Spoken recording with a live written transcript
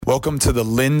Welcome to the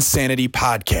LynnSanity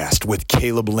podcast with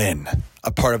Caleb Lynn,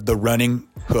 a part of the Running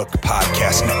Hook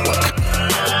Podcast Network.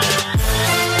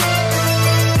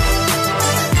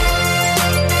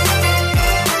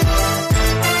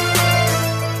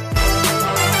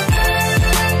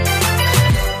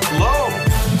 Hello,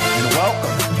 and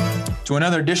welcome to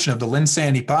another edition of the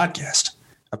LynnSanity podcast,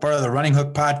 a part of the Running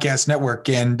Hook Podcast Network.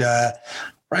 And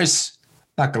Bryce,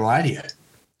 not going to lie to you,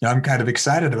 I'm kind of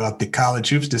excited about the college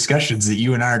hoops discussions that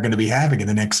you and I are going to be having in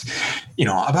the next,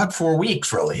 about 4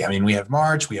 weeks, really. I mean, we have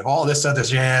March, we have all this other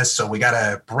jazz, so we got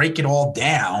to break it all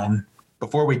down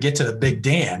before we get to the big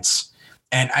dance.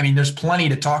 And I mean, there's plenty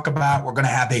to talk about. We're going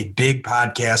to have a big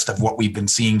podcast of what we've been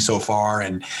seeing so far.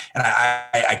 And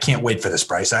I can't wait for this,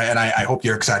 Bryce. I hope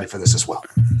you're excited for this as well.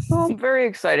 Well, I'm very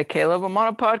excited, Caleb. I'm on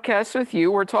a podcast with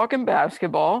you. We're talking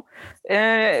basketball.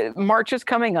 March is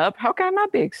coming up. How can I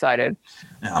not be excited?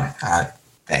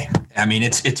 Hey, I mean,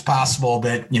 it's possible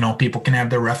that, people can have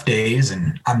their rough days,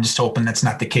 and I'm just hoping that's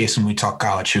not the case when we talk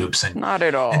college hoops. And not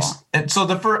at all. And so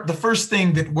the first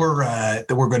thing that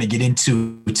we're going to get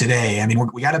into today, I mean,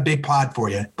 we got a big pod for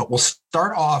you, but we'll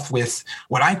start off with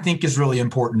what I think is really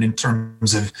important in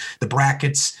terms of the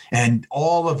brackets and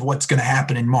all of what's going to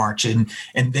happen in March. And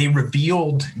they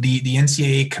revealed, the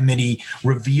NCAA committee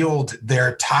revealed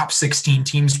their top 16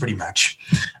 teams pretty much,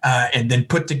 and then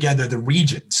put together the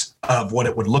regions of what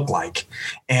it would look like.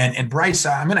 And Bryce,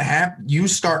 I'm going to have you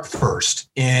start first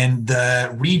in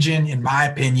the region, in my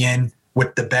opinion,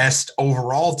 with the best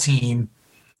overall team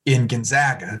in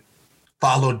Gonzaga,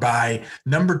 followed by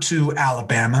number 2,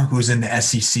 Alabama, who's in the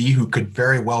SEC, who could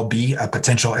very well be a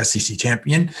potential SEC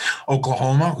champion,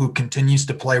 Oklahoma, who continues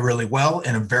to play really well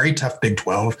in a very tough Big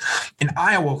 12, and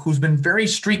Iowa, who's been very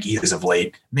streaky as of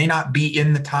late, may not be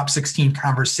in the top 16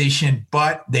 conversation,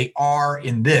 but they are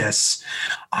in this.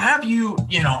 I'll have you,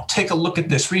 take a look at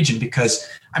this region because,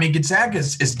 I mean, Gonzaga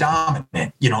is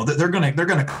dominant. They're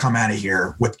gonna come out of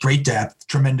here with great depth,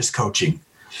 tremendous coaching.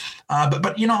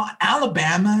 But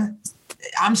Alabama,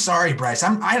 I'm sorry, Bryce.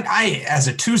 I as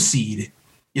a 2 seed,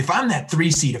 if I'm that 3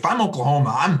 seed, if I'm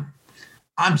Oklahoma,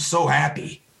 I'm so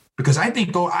happy because I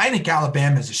think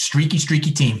Alabama is a streaky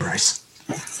team, Bryce.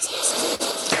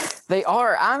 They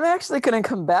are. I'm actually going to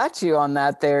combat you on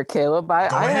that there, Caleb. I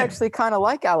actually kind of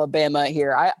like Alabama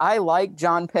here. I like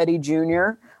John Petty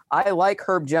Jr. I like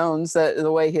Herb Jones,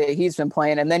 the way he's been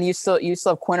playing. And then you still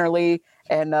have Quinterly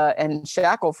and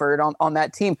Shackelford on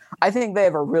that team. I think they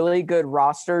have a really good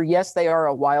roster. Yes, they are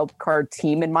a wild card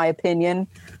team, in my opinion.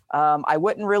 I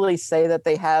wouldn't really say that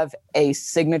they have a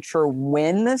signature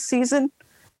win this season,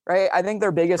 right? I think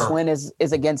their biggest win is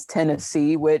against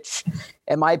Tennessee, which,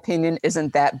 in my opinion,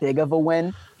 isn't that big of a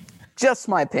win. Just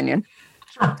my opinion.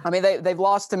 I mean, they've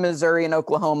lost to Missouri and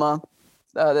Oklahoma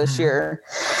this year.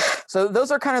 So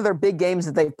those are kind of their big games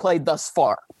that they've played thus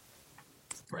far.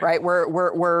 Right. We're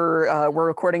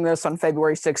recording this on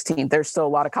February 16th. There's still a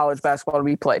lot of college basketball to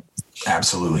be played.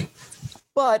 Absolutely.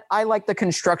 But I like the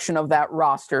construction of that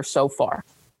roster so far.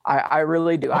 I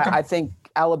really do. Okay. I think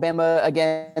Alabama,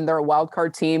 again, they're a wild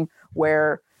card team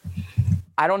where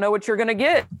I don't know what you're going to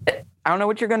get. I don't know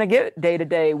what you're going to get day to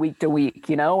day, week to week,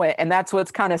 and that's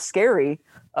what's kind of scary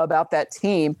about that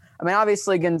team. I mean,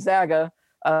 obviously Gonzaga,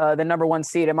 the number 1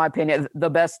 seed, in my opinion, the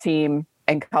best team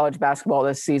in college basketball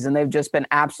this season. They've just been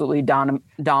absolutely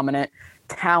dominant.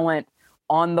 Talent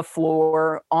on the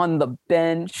floor, on the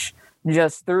bench,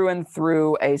 just through and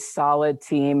through a solid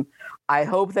team. I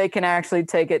hope they can actually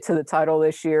take it to the title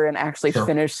this year and actually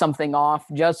finish something off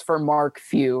just for Mark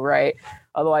Few, right?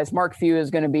 Otherwise, Mark Few is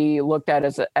going to be looked at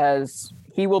as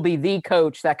he will be the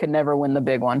coach that could never win the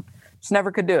big one. Just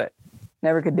never could do it.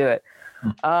 Never could do it.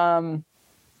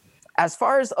 As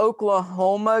far as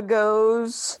Oklahoma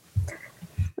goes,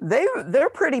 they're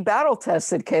pretty battle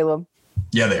tested, Caleb.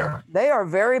 Yeah, they are. They are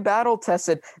very battle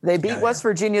tested. They beat West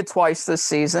Virginia twice this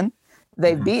season.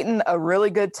 They've beaten a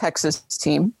really good Texas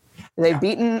team. They've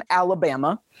beaten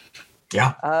Alabama.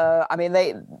 Yeah. I mean,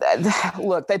 they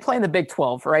play in the Big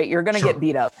 12, right? You're going to get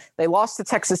beat up. They lost to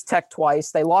Texas Tech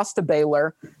twice. They lost to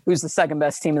Baylor, who's the second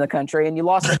best team in the country, and you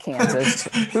lost to Kansas,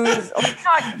 who's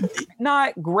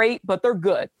not great, but they're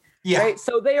good. Yeah. Right?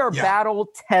 So they are battle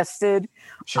tested.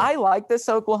 Sure. I like this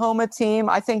Oklahoma team.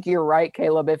 I think you're right,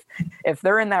 Caleb. If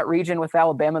they're in that region with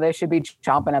Alabama, they should be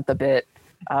chomping at the bit.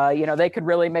 They could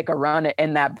really make a run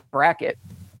in that bracket.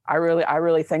 I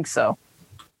really think so.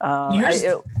 Go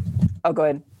ahead.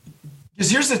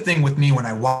 Because here's the thing with me when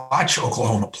I watch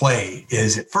Oklahoma play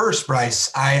is at first,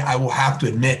 Bryce, I will have to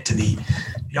admit to the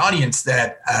the audience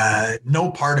that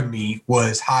no part of me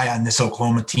was high on this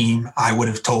Oklahoma team. I would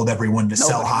have told everyone to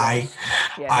sell high.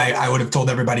 Yeah, I would have told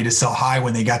everybody to sell high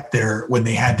when they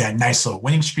had that nice little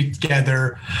winning streak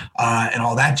together and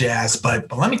all that jazz.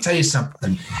 But let me tell you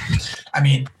something. I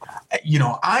mean,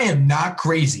 I am not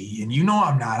crazy, and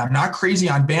I'm not. I'm not crazy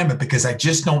on Bama because I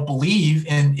just don't believe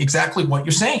in exactly what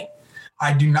you're saying.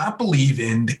 I do not believe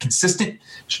in the consistent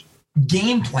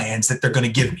game plans that they're going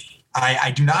to give me.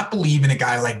 I do not believe in a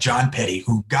guy like John Petty,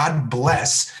 who, God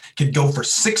bless, could go for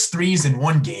 6 threes in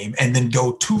one game and then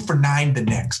go 2 for 9 the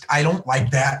next. I don't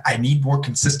like that. I need more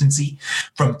consistency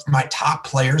from my top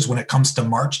players when it comes to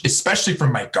March, especially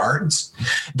from my guards.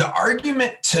 The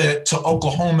argument to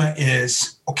Oklahoma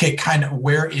is, okay, kind of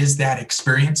where is that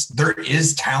experience? There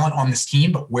is talent on this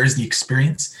team, but where's the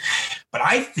experience? But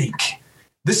I think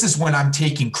this is when I'm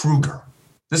taking Kruger.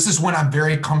 This is when I'm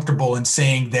very comfortable in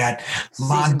saying that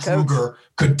Lon Kruger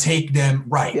could take them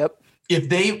right. Yep. If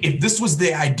this was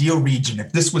the ideal region,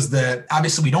 if this was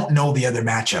obviously we don't know the other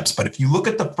matchups, but if you look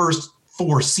at the first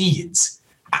 4 seeds,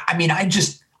 I mean, I'd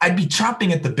be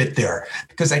chomping at the bit there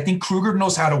because I think Kruger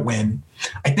knows how to win.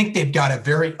 I think they've got a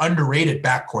very underrated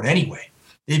backcourt anyway.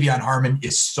 Davion Harmon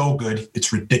is so good.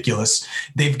 It's ridiculous.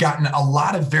 They've gotten a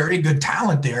lot of very good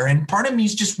talent there. And part of me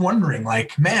is just wondering,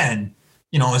 like, man,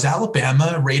 is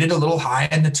Alabama rated a little high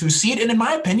in the 2 seed? And in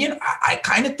my opinion, I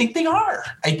kind of think they are.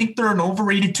 I think they're an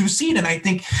overrated 2 seed. And I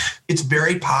think it's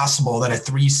very possible that a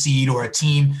 3 seed or a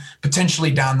team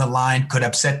potentially down the line could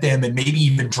upset them and maybe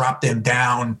even drop them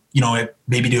down,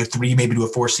 maybe to a 3, maybe to a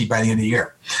 4 seed by the end of the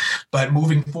year. But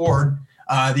moving forward,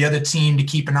 the other team to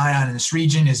keep an eye on in this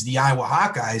region is the Iowa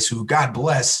Hawkeyes, who, God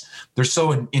bless, they're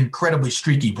so incredibly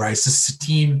streaky, Bryce. This is a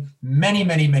team many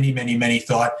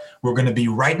thought we're going to be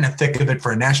right in the thick of it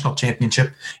for a national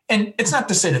championship. And it's not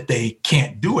to say that they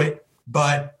can't do it,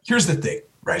 but here's the thing,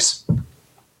 Bryce.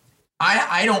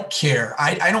 I don't care.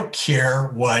 I don't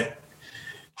care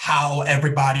how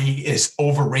everybody is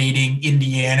overrating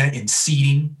Indiana in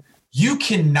seeding. You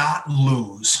cannot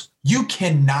lose. You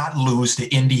cannot lose to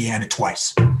Indiana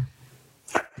twice.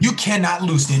 You cannot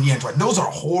lose to Indiana twice. Those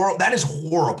are horrible. That is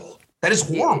horrible. That is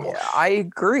horrible. Yeah, I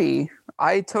agree.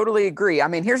 I totally agree. I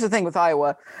mean, here's the thing with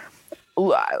Iowa.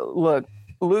 Look,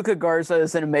 Luka Garza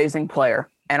is an amazing player,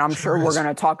 and I'm sure we're going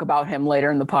to talk about him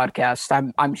later in the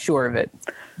podcast. I'm sure of it.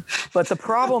 But the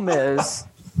problem is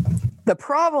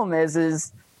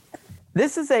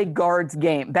this is a guards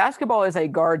game. Basketball is a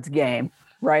guards game,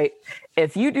 right?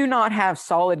 If you do not have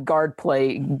solid guard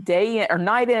play day in or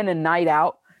night in and night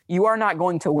out, you are not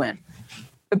going to win.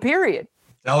 Period.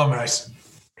 Tell him, Bryce.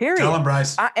 Period. Tell him,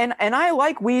 Bryce. And I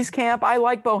like Wieskamp. I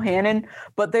like Bohannon,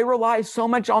 but they rely so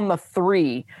much on the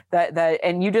 3 that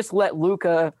and you just let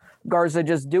Luka Garza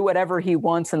just do whatever he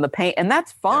wants in the paint, and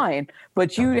that's fine.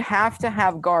 But you have to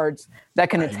have guards that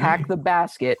can attack the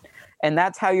basket. And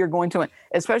that's how you're going to win,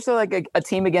 especially like a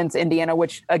team against Indiana,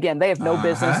 which, again, they have no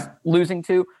business losing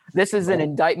to. This is an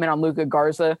indictment on Luka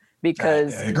Garza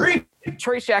because I agree.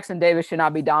 Trace Jackson-Davis should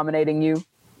not be dominating you,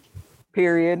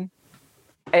 period.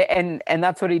 And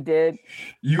that's what he did.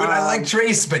 You and I like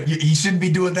Trace, but he shouldn't be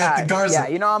doing that to Garza.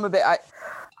 Yeah, I'm a bit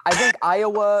 – I think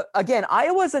Iowa – again,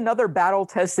 Iowa's another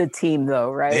battle-tested team,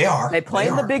 though, right? They are. They play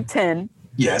in the Big Ten.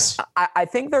 Yes. I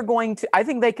think they're going to – I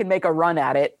think they can make a run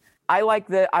at it. I like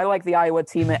the Iowa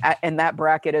team in that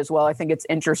bracket as well. I think it's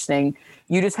interesting.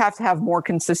 You just have to have more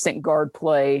consistent guard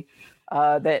play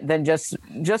than just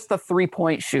the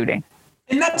 3-point shooting.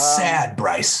 And that's sad,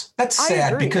 Bryce. That's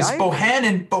sad because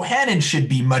Bohannon should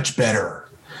be much better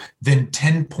than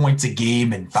 10 points a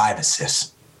game and 5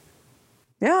 assists.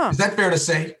 Yeah. Is that fair to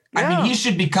say? Yeah. I mean, he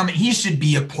should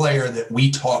be a player that we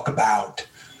talk about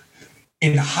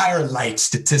in higher light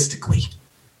statistically.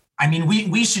 I mean,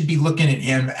 we should be looking at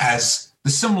him as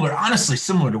similar to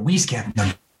Wieskamp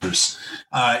numbers,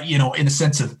 in the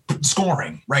sense of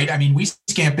scoring, right? I mean,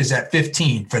 Wieskamp is at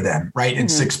 15 for them, right? And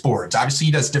 6 boards. Obviously,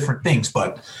 he does different things,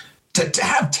 but to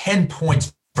have 10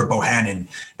 points for Bohannon,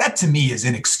 that to me is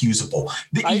inexcusable.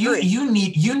 You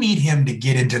need him to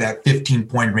get into that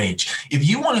 15-point range. If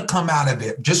you want to come out of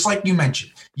it, just like you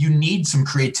mentioned, you need some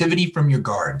creativity from your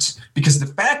guards, because the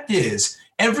fact is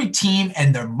every team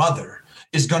and their mother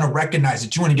is going to recognize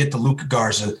that you want to get to Luka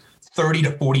Garza 30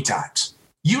 to 40 times.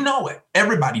 You know it.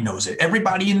 Everybody knows it.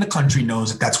 Everybody in the country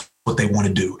knows that that's what they want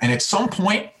to do. And at some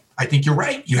point, I think you're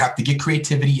right. You have to get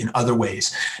creativity in other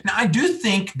ways. Now, I do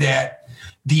think that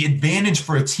the advantage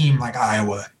for a team like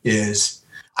Iowa is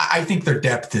I think their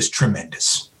depth is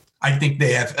tremendous. I think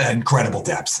they have incredible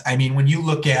depth. I mean, when you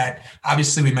look at,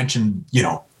 obviously we mentioned,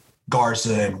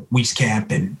 Garza and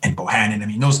Wieskamp and Bohannon. I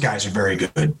mean, those guys are very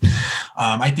good.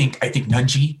 I think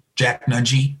Nunji Jack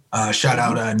Nungy. Shout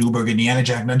out Newburgh, Indiana,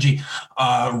 Jack Nungy.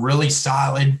 Really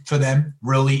solid for them.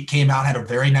 Really came out, had a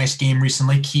very nice game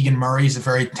recently. Keegan Murray is a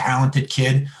very talented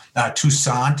kid.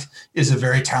 Toussaint is a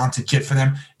very talented kid for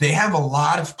them. They have a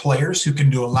lot of players who can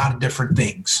do a lot of different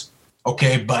things.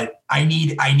 Okay, but I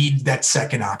need that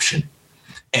second option.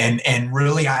 And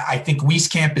really, I think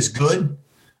Wieskamp is good,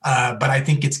 but I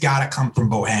think it's got to come from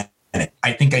Bohannon.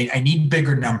 I think I need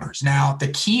bigger numbers. Now, the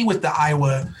key with the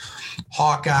Iowa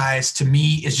Hawkeyes to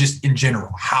me is just in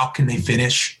general, how can they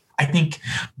finish? I think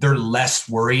they're less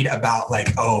worried about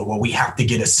we have to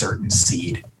get a certain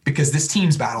seed because this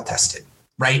team's battle tested,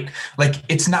 right? Like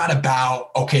it's not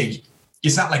about,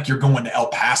 it's not like you're going to El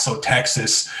Paso,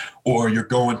 Texas, or you're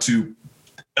going to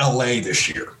LA this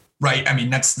year, right? I mean,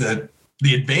 that's the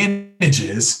advantage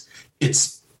is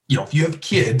it's, if you have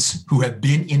kids who have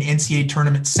been in NCAA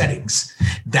tournament settings,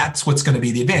 that's what's going to be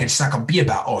the advantage. It's not going to be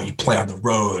about, you play on the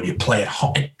road, you play at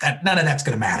home. None of that's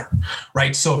going to matter,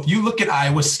 right? So if you look at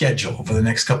Iowa's schedule for the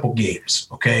next couple games,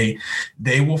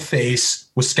 they will face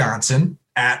Wisconsin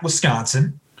at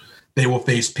Wisconsin. They will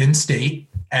face Penn State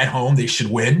at home. They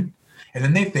should win. And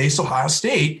then they face Ohio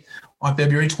State on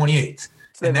February 28th.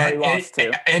 And that lost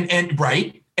too. And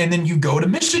right. And then you go to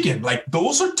Michigan. Like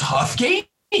those are tough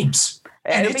games.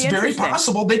 And it's very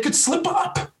possible they could slip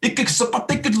up. They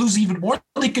could lose even more.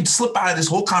 They could slip out of this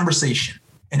whole conversation.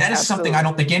 And that is something I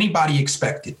don't think anybody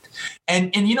expected.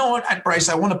 And you know what, Bryce,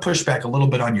 I want to push back a little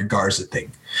bit on your Garza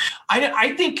thing.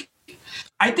 I think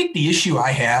the issue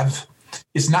I have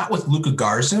is not with Luka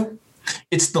Garza.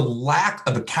 It's the lack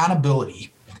of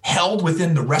accountability held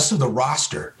within the rest of the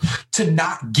roster to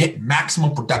not get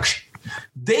maximum production.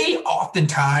 They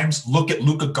oftentimes look at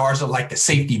Luka Garza like the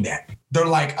safety net. They're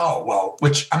like,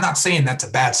 which I'm not saying that's a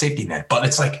bad safety net, but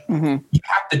it's like you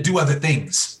have to do other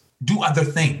things. Do other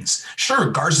things. Sure,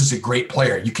 Garza's a great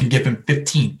player. You can give him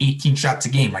 15, 18 shots a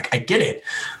game. Like, I get it.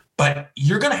 But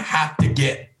you're going to have to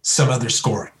get some other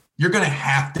scoring. You're going to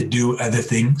have to do other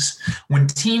things. When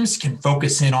teams can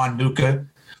focus in on Luka,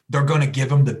 they're going to give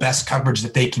him the best coverage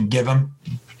that they can give him.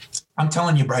 I'm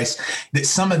telling you, Bryce, that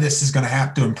some of this is going to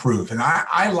have to improve. And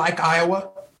I like Iowa.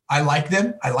 I like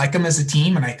them. I like them as a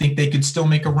team, and I think they could still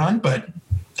make a run. But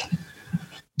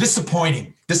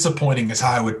disappointing is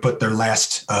how I would put their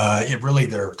last,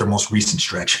 their most recent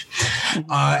stretch.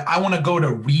 I want to go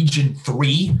to Region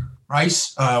 3,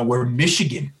 Bryce, where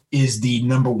Michigan is the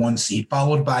number 1 seed,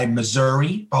 followed by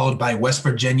Missouri, followed by West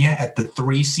Virginia at the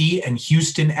 3 seed, and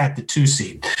Houston at the 2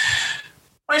 seed.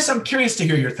 Bryce, I'm curious to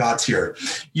hear your thoughts here.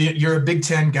 You're a Big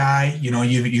Ten guy.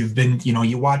 You've been,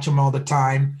 you watch them all the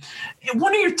time.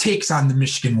 What are your takes on the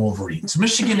Michigan Wolverines?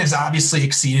 Michigan has obviously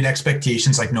exceeded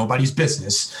expectations like nobody's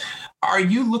business. Are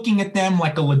you looking at them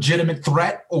like a legitimate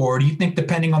threat, or do you think,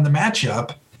 depending on the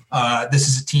matchup, this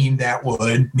is a team that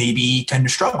would maybe tend to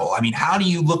struggle? I mean, how do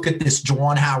you look at this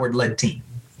Juwan Howard-led team?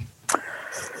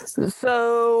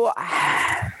 So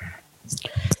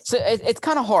it's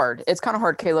kind of hard. It's kind of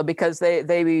hard, Caleb, because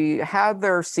they had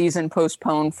their season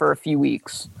postponed for a few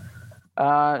weeks.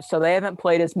 So they haven't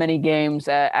played as many games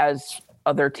as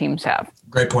other teams have.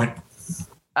 Great point.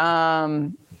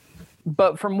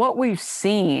 But from what we've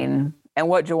seen and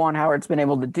what Juwan Howard's been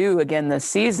able to do again this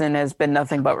season has been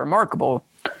nothing but remarkable.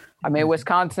 I mean,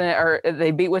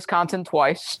 they beat Wisconsin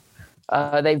twice.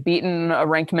 They've beaten a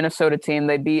ranked Minnesota team.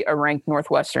 They beat a ranked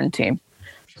Northwestern team.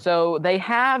 So they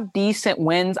have decent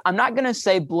wins. I'm not going to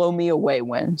say blow me away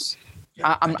wins.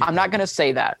 I'm not going to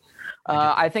say that.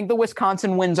 I think the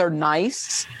Wisconsin wins are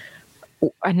nice.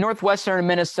 Northwestern and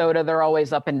Minnesota, they're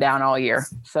always up and down all year.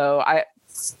 So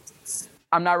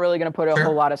I'm not really going to put a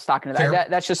whole lot of stock into that.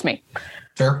 That's just me.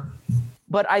 Fair.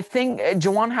 But I think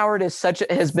Juwan Howard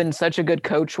has been such a good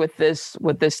coach with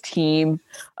this team,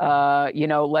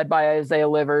 led by Isaiah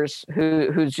Livers,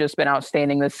 who's just been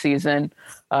outstanding this season.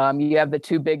 You have the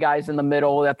 2 big guys in the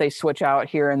middle that they switch out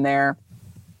here and there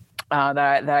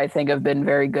that I think have been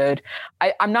very good.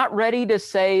 I'm not ready to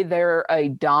say they're a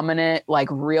dominant, like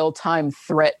real-time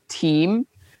threat team.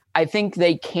 I think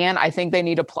they can. I think they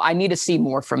need to I need to see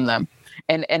more from them.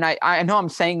 And I know I'm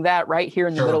saying that right here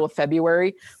in the middle of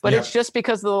February, but it's just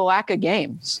because of the lack of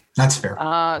games. That's fair.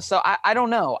 So I don't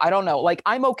know. Like,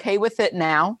 I'm okay with it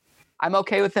now. I'm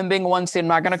okay with them being 1 seed. I'm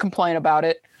not going to complain about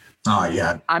it. Oh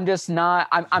yeah. I'm just not.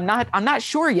 I'm not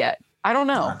sure yet. I don't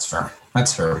know.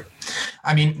 That's fair.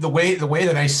 I mean, the way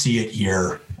that I see it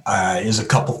here is a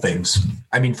couple things.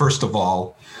 I mean, first of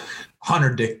all,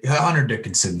 Hunter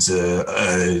Dickinson's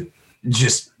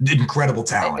just incredible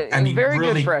talent. I mean, very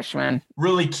really, good freshman.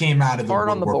 Really came out of the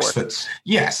woodworks. But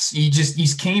yes, he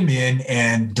came in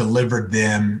and delivered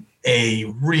them a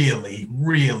really,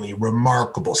 really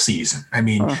remarkable season. I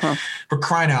mean, for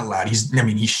crying out loud, he's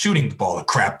shooting the ball a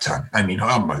crap ton. I mean,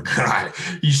 oh my God,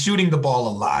 he's shooting the ball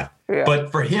a lot. Yeah.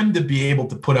 But for him to be able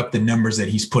to put up the numbers that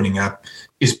he's putting up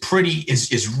is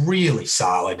really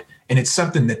solid. And it's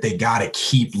something that they got to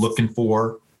keep looking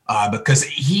for. Because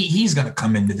he's going to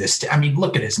come into this. I mean,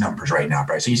 look at his numbers right now,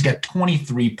 Bryce. He's got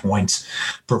 23 points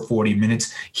per 40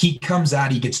 minutes. He comes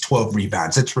out, he gets 12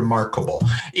 rebounds. That's remarkable.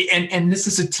 And this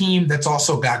is a team that's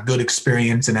also got good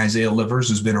experience in Isaiah Livers,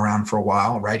 who's been around for a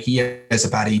while, right? He has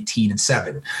about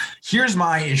 18-7. Here's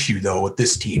my issue, though, with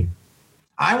this team.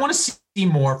 I want to see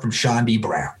more from Shadday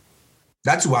Brown.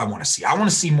 That's who I want to see. I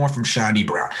want to see more from Shadday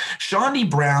Brown. Shadday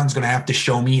Brown's going to have to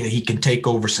show me that he can take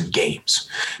over some games,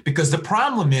 because the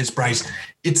problem is, Bryce,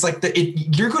 it's like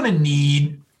you're going to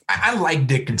need. I like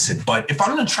Dickinson, but if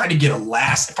I'm going to try to get a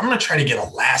last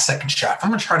second shot, if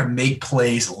I'm going to try to make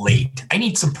plays late, I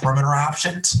need some perimeter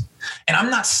options. And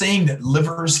I'm not saying that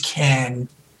Livers can.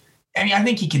 I mean, I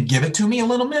think he can give it to me a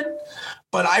little bit,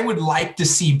 but I would like to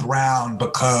see Brown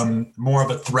become more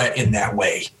of a threat in that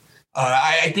way.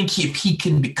 I think if he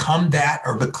can become that,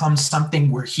 or become something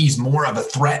where he's more of a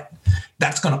threat,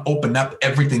 that's going to open up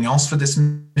everything else for this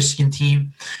Michigan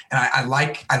team. And I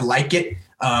like it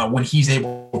when he's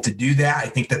able to do that. I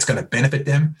think that's going to benefit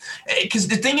them. Because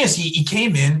the thing is, he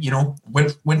came in,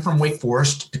 went from Wake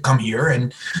Forest to come here,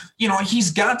 and,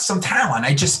 he's got some talent.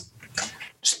 I just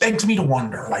begs me to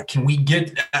wonder, like, can we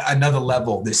get another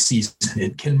level this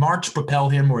season? Can March propel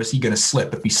him, or is he going to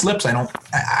slip? If he slips, I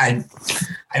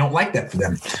don't like that for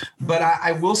them. But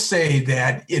I will say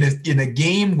that in a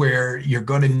game where you're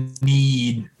going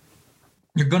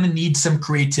to need some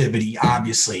creativity,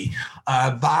 obviously.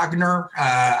 Wagner,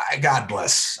 God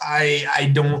bless.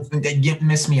 I don't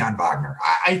miss me on Wagner.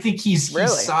 I think he's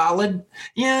solid.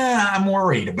 Yeah, I'm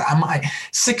worried about him.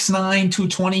 6'9",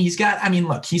 220. He's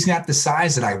got the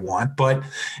size that I want. But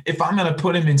if I'm going to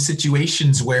put him in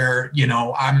situations where,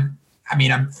 I'm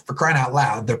for crying out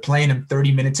loud, they're playing him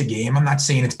 30 minutes a game. I'm not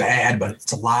saying it's bad, but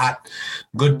it's a lot.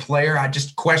 Good player. I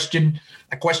question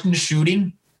the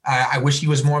shooting. I wish he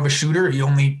was more of a shooter. He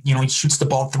only, he shoots the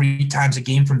ball 3 times a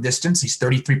game from distance. He's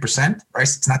 33%. Right?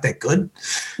 It's not that good.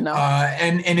 No.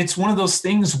 And it's one of those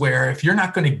things where if you're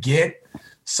not going to get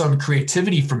some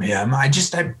creativity from him, I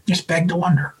just beg to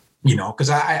wonder, because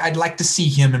I'd like to see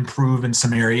him improve in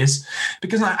some areas,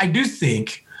 because I do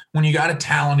think when you got a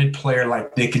talented player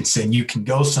like Dickinson, you can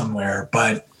go somewhere.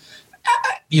 But,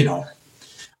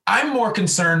 I'm more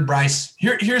concerned, Bryce.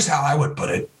 Here's how I would put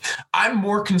it. I'm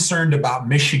more concerned about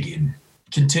Michigan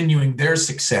continuing their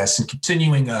success and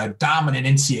continuing a dominant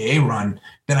NCAA run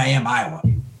than I am Iowa.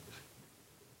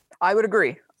 I would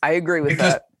agree. I agree with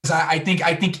that. I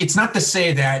think it's not to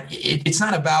say that it's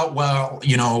not about,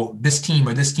 this team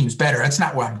or this team's better. That's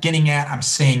not what I'm getting at. I'm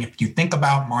saying if you think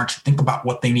about March, think about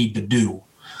what they need to do.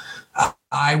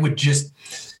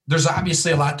 There's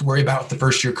obviously a lot to worry about with the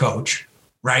first-year coach.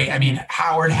 Right. I mean,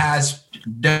 Howard has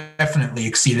definitely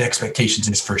exceeded expectations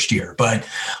in his first year, but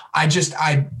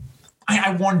I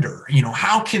wonder,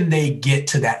 how can they get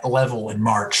to that level in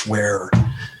March where,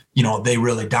 they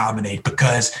really dominate?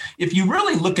 Because if you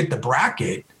really look at the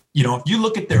bracket, if you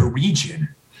look at their region,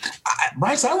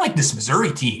 Bryce, I like this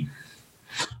Missouri team.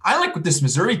 I like what this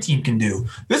Missouri team can do.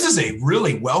 This is a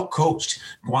really well-coached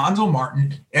Gonzo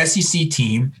Martin SEC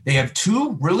team. They have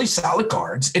 2 really solid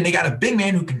guards, and they got a big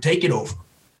man who can take it over.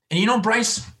 And,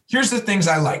 Bryce, here's the things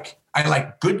I like. I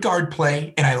like good guard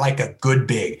play, and I like a good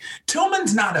big.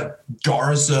 Tillman's not a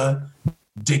Garza,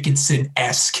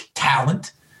 Dickinson-esque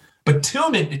talent. But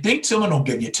Tillman will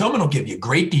give you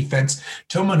great defense.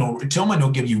 Tillman will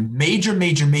give you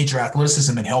major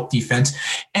athleticism and help defense.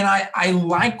 And I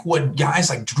like what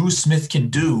guys like Drew Smith can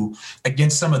do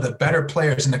against some of the better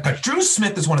players in the country. Drew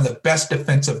Smith is one of the best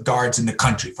defensive guards in the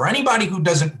country. For anybody who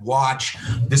doesn't watch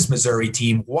this Missouri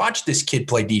team, watch this kid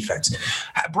play defense.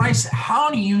 Bryce,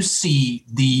 how do you see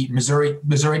the Missouri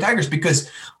Tigers? Because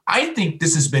I think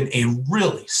this has been a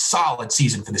really solid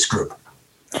season for this group.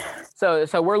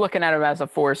 So we're looking at him as a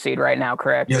 4 seed right now,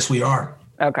 correct? Yes, we are.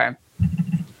 Okay.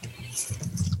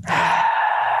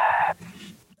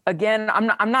 Again,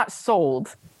 I'm not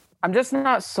sold. I'm just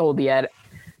not sold yet.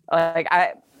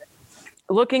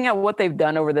 Looking at what they've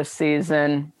done over this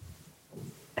season,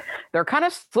 they're kind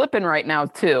of slipping right now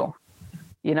too.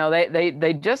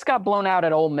 They just got blown out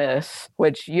at Ole Miss,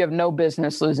 which you have no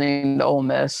business losing to Ole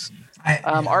Miss. I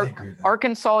agree with that.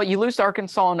 Arkansas, you lose to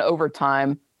Arkansas in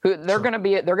overtime. They're going to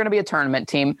be a tournament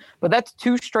team, but that's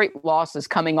 2 straight losses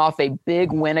coming off a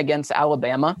big win against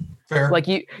Alabama. Fair. Like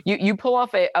you pull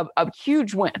off a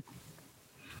huge win.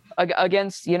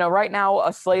 against, right now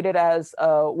slated as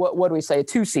what do we say, a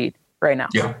 2 seed right now.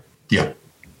 Yeah.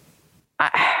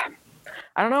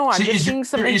 I don't know. I'm just seeing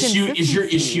some inconsistency. Is your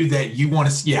issue that you want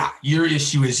to? Yeah, your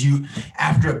issue is you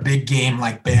after a big game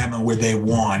like Bama where they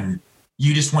won,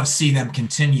 you just want to see them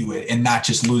continue it and not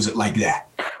just lose it like that.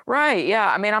 Right.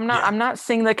 Yeah. I mean, I'm not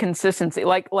seeing the consistency.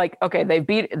 Like, okay, they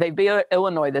beat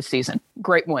Illinois this season.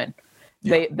 Great win.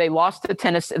 Yeah. They lost to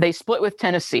Tennessee. They split with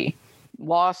Tennessee.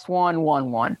 Lost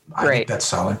 1-1. Great. I think that's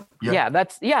solid. Yep.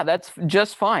 Yeah, that's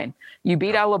just fine. You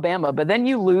beat Alabama, but then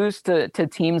you lose to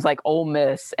teams like Ole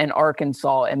Miss and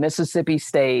Arkansas and Mississippi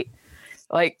State.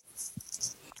 Like,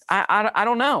 I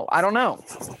don't know.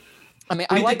 I mean,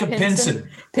 I like Pinson.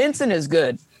 Pinson is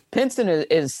good. Pinson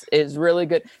is really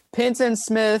good. Pinson,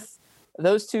 Smith,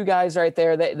 those two guys right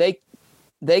there,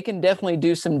 they can definitely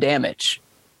do some damage.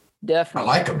 Definitely.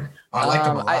 I like them. I like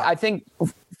them a lot. I think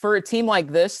for a team like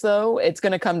this, though, it's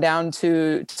going to come down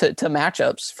to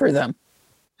matchups for them.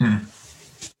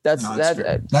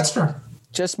 That's fair.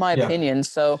 Just my opinion.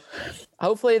 So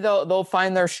hopefully they'll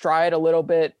find their stride a little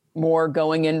bit more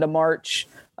going into March.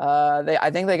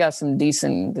 I think they got some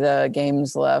decent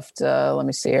games left. Let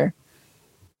me see here.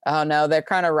 Oh no, they're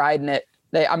kind of riding it.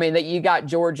 You got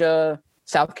Georgia,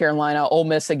 South Carolina, Ole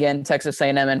Miss again, Texas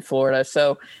A&M, and Florida.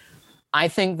 So I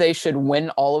think they should win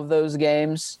all of those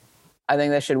games. I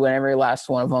think they should win every last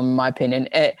one of them, in my opinion.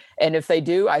 And if they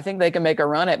do, I think they can make a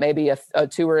run at maybe a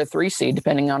 2 or a 3 seed,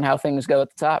 depending on how things go at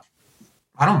the top.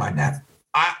 I don't mind that.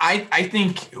 I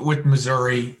think with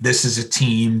Missouri, this is a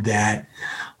team that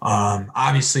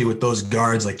obviously with those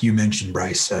guards, like you mentioned,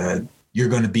 Bryce, you're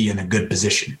going to be in a good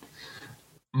position.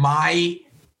 I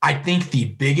think the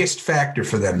biggest factor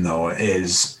for them, though,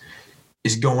 is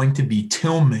going to be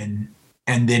Tillman,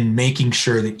 and then making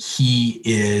sure that he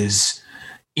is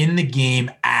in the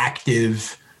game,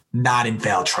 active, not in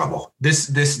foul trouble. This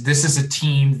is a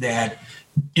team that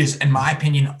is, in my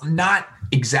opinion, not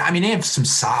exact. I mean, they have some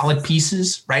solid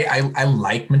pieces, right? I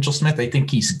like Mitchell Smith. I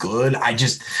think he's good. I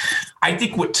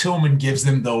think what Tillman gives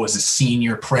them, though, is a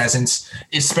senior presence,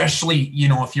 especially,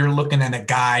 if you're looking at a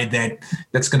guy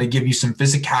that's going to give you some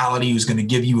physicality, who's going to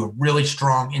give you a really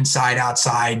strong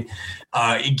inside-outside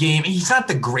game. He's not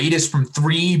the greatest from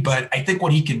 3, but I think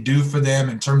what he can do for them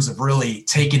in terms of really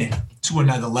taking it to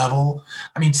another level.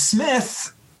 I mean,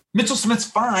 Mitchell Smith's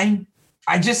fine.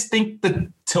 I just think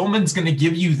that Tillman's going to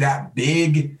give you that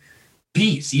big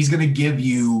piece. He's going to give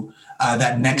you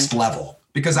that next level.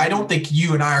 Because I don't think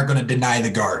you and I are going to deny the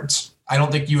guards. I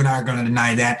don't think you and I are going to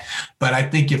deny that. But I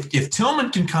think if Tillman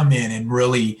can come in and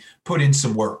really put in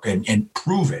some work and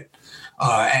prove it,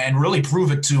 and really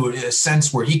prove it to a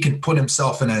sense where he can put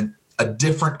himself in a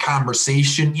different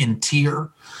conversation in tier,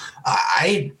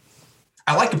 I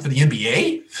like him for the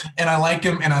NBA, and I like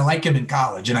him in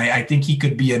college, and I think he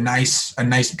could be a nice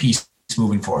piece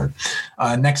moving forward.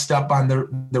 Next up on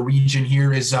the region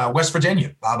here is West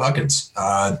Virginia, Bob Huggins,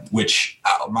 which,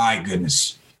 oh my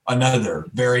goodness, another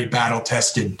very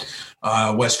battle-tested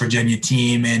West Virginia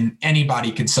team, and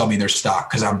anybody can sell me their stock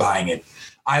because I'm buying it.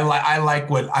 I like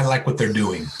what they're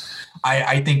doing.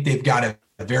 I think they've got a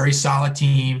very solid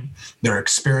team. They're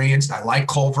experienced. I like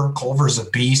Culver. Culver's a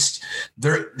beast.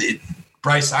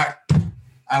 Bryce, I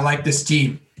like this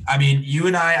team. I mean, you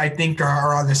and I think,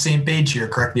 are on the same page here.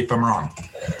 Correct me if I'm wrong.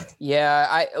 Yeah,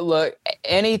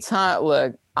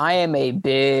 I am a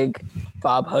big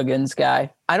Bob Huggins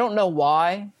guy. I don't know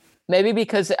why. Maybe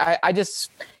because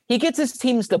he gets his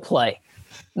teams to play.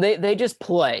 They just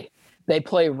play. They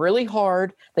play really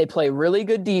hard. They play really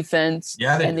good defense.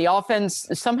 Yeah, and the offense,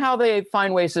 somehow they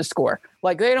find ways to score.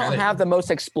 Like, they don't have the most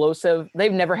explosive.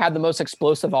 They've never had the most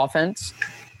explosive offense,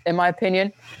 in my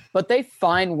opinion, but they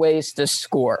find ways to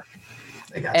score.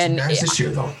 They got some guys this year,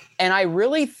 though. And I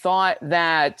really thought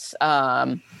that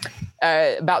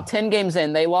about 10 games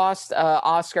in, they lost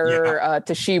Oscar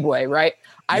Tshiebwe, right?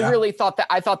 Yeah.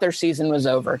 I thought their season was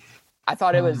over. I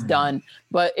thought it was done,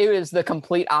 but it was the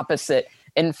complete opposite.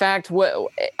 In fact,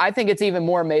 I think it's even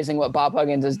more amazing what Bob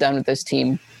Huggins has done with this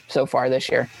team so far this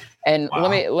year. And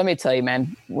let me tell you,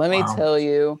 man. Let me tell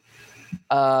you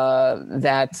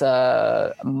that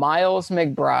Miles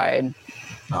McBride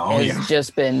has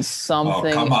just been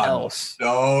something else.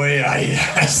 Oh yeah,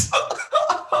 yes.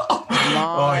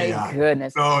 My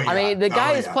goodness. I mean, the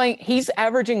guy is playing. He's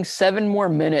averaging 7 more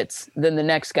minutes than the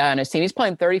next guy on his team. He's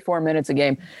playing 34 minutes a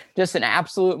game. Just an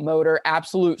absolute motor,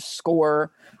 absolute scorer.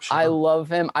 Sure. I love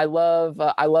him. I love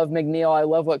McNeil. I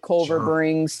love what Culver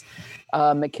brings.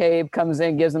 McCabe comes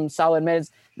in, gives them solid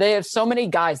minutes. They have so many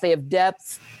guys. They have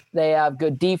depth. They have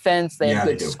good defense. They have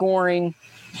good scoring.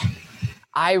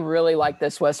 I really like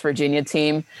this West Virginia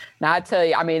team. Now, I tell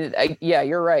you, I mean, yeah,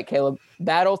 you're right, Caleb.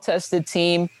 Battle-tested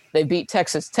team. They beat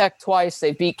Texas Tech twice.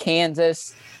 They beat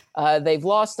Kansas. They've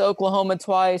lost to Oklahoma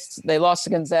twice. They lost to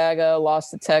Gonzaga,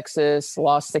 lost to Texas,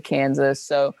 lost to Kansas.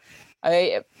 So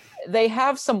they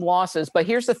have some losses. But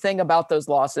here's the thing about those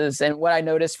losses, and what I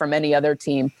noticed from any other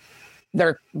team,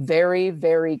 they're very,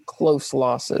 very close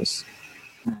losses.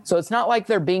 So it's not like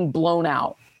they're being blown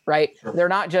out. Right. Sure. They're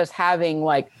not just having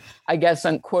I guess,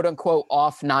 quote unquote,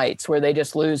 off nights where they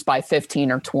just lose by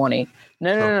 15 or 20.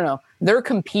 No. They're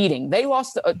competing. They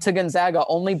lost to Gonzaga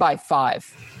only by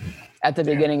 5 at the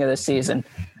beginning of the season.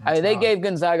 They gave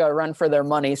Gonzaga a run for their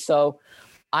money. So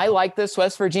I like this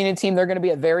West Virginia team. They're going to be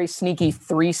a very sneaky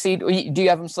 3 seed. Do you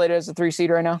have them slated as a 3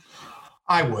 seed right now?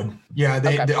 I would. Yeah.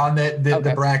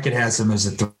 The bracket has them as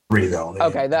a 3 though.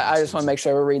 I just want to make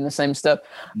sure we're reading the same stuff.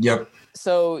 Yep.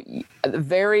 So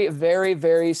very, very,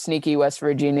 very sneaky West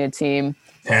Virginia team.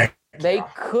 Heck, they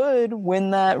could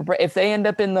win that if they end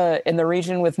up in the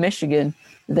region with Michigan.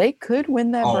 They could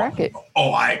win that bracket.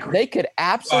 Oh, I agree. They could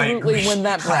absolutely win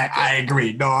that bracket. I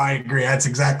agree. No, I agree. That's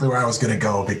exactly where I was going to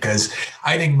go because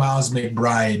I think Miles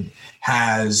McBride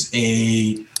has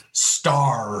a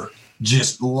star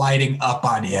just lighting up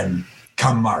on him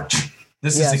come March.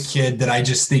 This is a kid that I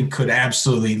just think could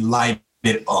absolutely light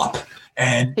it up.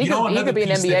 And he could be an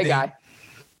NBA guy.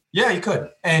 Yeah, he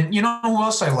could. And you know who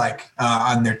else I like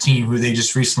on their team who they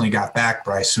just recently got back,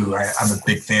 Bryce, who I'm a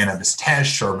big fan of, is Taz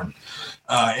Sherman.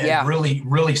 Really,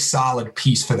 really solid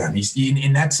piece for them.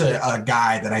 And that's a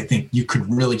guy that I think you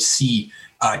could really see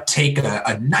take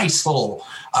a nice little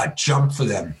jump for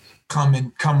them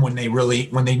come when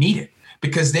they need it.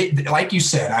 Because they, like you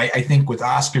said, I think with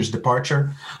Oscar's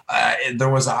departure, there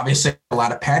was obviously a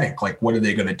lot of panic. Like, what are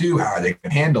they going to do? How are they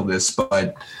going to handle this?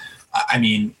 But I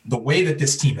mean, the way that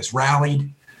this team has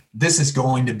rallied, this is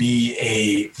going to be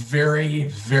a very,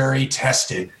 very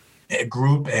tested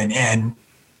group, and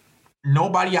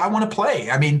nobody I want to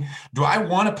play. I mean, do I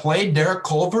want to play Derek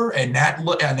Culver and that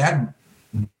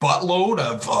buttload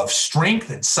of strength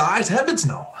and size? Heavens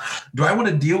no. Do I want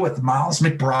to deal with Miles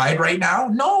McBride right now?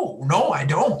 No, I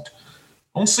don't.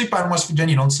 Don't sleep on West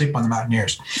Virginia. Don't sleep on the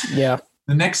Mountaineers. Yeah.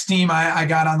 The next team I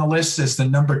got on the list as the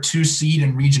number 2 seed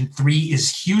in Region 3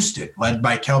 is Houston, led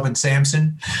by Kelvin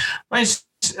Sampson.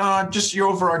 Just your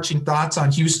overarching thoughts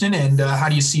on Houston and how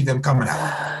do you see them coming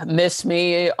out? Miss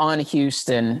me on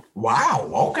Houston. Wow.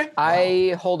 Okay.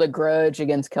 I hold a grudge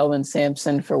against Kelvin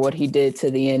Sampson for what he did to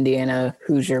the Indiana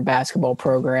Hoosier basketball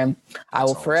program. I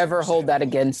will forever hold that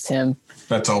against him.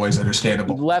 That's always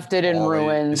understandable. Left it in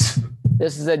ruins.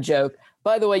 This is a joke.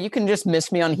 By the way, you can just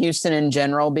miss me on Houston in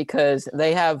general because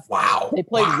they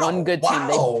played one good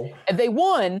team. They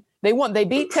won. They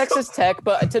beat Texas Tech,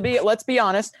 but let's be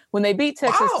honest, when they beat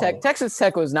Texas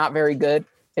Tech was not very good.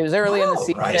 It was early in the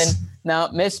season. Bryce. Now,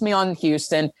 miss me on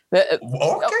Houston.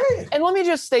 Okay. And let me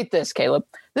just state this, Caleb.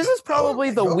 This is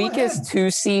probably the weakest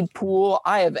 2-seed pool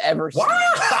I have ever seen.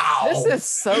 Wow. This is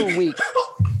so weak.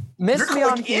 Miss me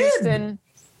on Houston.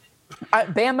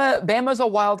 Bama's a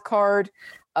wild card.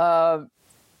 The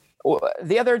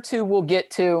other 2 we'll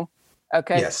get to.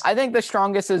 Okay. Yes. I think the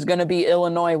strongest is going to be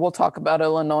Illinois. We'll talk about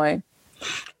Illinois.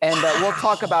 And we'll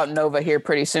talk about Nova here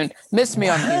pretty soon. Miss me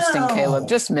on Houston, Caleb.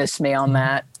 Just miss me on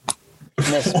that.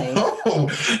 Miss me.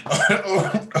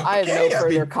 I have no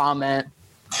further comment.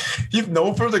 You have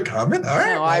no further comment? All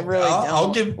right. No, I really don't.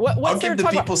 I'll give the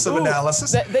people some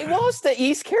analysis. They lost to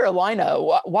East Carolina.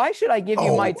 Why should I give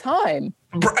you my time?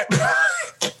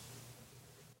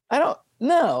 I don't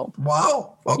know.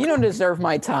 Wow. Okay. You don't deserve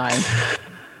my time.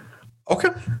 Okay.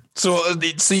 So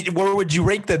where would you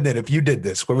rank them then if you did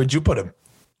this? Where would you put them?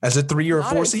 As a 3 or a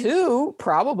 4 seed? 2,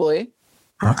 probably.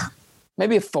 Huh?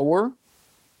 Maybe a 4.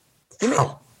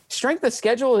 Strength of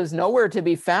schedule is nowhere to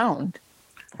be found.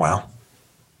 Wow.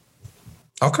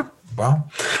 Okay. Wow.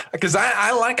 Because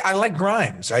I like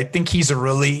Grimes. I think he's a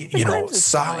really,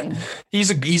 solid.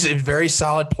 He's a very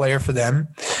solid player for them.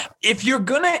 If you're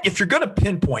gonna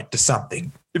pinpoint to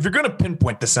something, you're gonna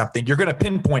pinpoint to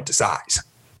size.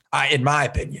 In my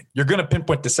opinion, you're going to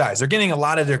pinpoint the size. They're getting a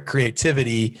lot of their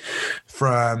creativity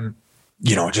from,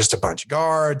 just a bunch of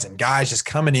guards and guys just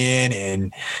coming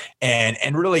in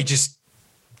and really just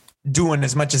doing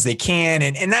as much as they can.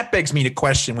 And that begs me to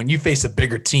question, when you face a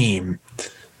bigger team,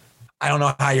 I don't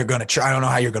know how you're going to try. I don't know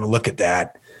how you're going to look at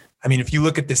that. I mean, if you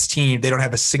look at this team, they don't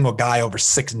have a single guy over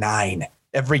 6'9".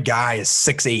 Every guy is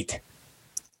 6'8".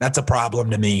 That's a problem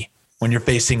to me. when you're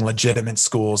facing legitimate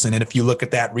schools. And then if you look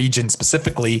at that region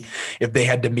specifically, if they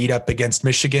had to meet up against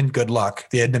Michigan, good luck.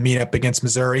 If they had to meet up against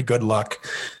Missouri, good luck.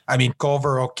 I mean,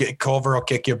 Culver will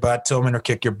kick your butt, Tillman will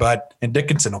kick your butt, and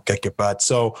Dickinson will kick your butt.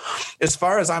 So as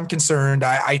far as I'm concerned,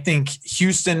 I think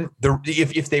Houston,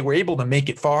 if they were able to make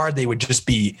it far, they would just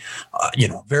be,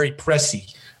 very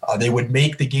pressy. They would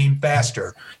make the game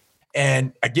faster.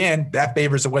 And again, that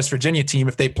favors a West Virginia team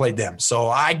if they played them. So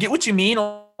I get what you mean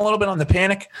a little bit on the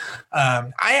panic.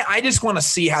 I just want to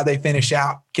see how they finish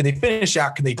out. Can they finish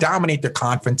out? Can they dominate their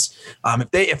conference?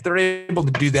 If they're able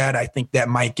to do that, I think that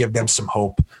might give them some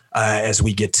hope as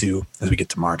we get to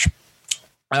March.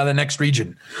 The next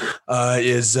region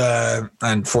is,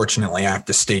 unfortunately, I have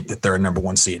to state that they're a number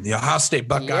 1 seed. The Ohio State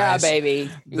Buckeyes. Yeah,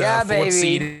 baby. The fourth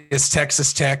seed is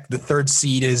Texas Tech. The third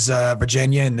seed is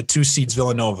Virginia, and the 2 seeds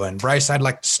Villanova. And Bryce, I'd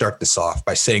like to start this off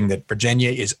by saying that Virginia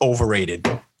is overrated.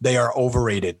 They are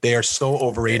overrated. They are so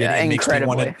overrated. Yeah, it makes me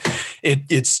want to.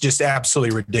 It's just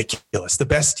absolutely ridiculous. The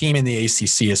best team in the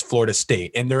ACC is Florida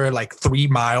State, and they're like 3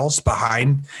 miles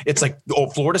behind. It's like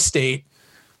Florida State.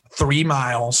 3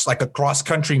 miles, like a cross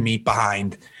country meet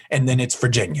behind, and then it's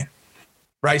Virginia.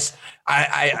 Bryce,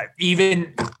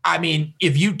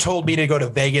 if you told me to go to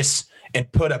Vegas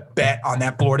and put a bet on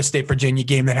that Florida State Virginia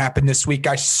game that happened this week,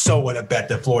 I so would have bet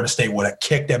that Florida State would have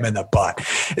kicked them in the butt.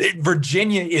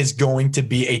 Virginia is going to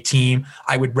be a team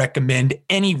I would recommend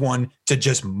anyone to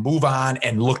just move on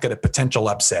and look at a potential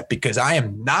upset, because I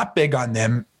am not big on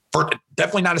them,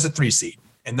 definitely not as a 3 seed,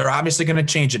 and they're obviously going to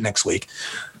change it next week.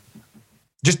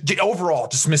 Just overall,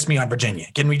 dismiss me on Virginia.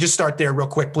 Can we just start there real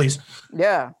quick, please?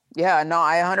 Yeah. No,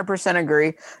 I 100%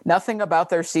 agree. Nothing about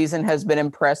their season has been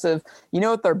impressive. You know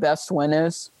what their best win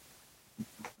is?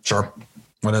 Sure.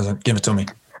 What is it? Give it to me.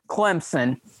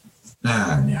 Clemson.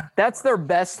 Yeah. That's their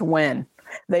best win.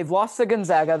 They've lost to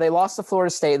Gonzaga. They lost to Florida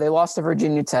State. They lost to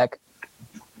Virginia Tech.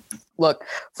 Look,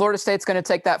 Florida State's going to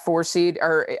take that 4 seed,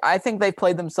 or I think they've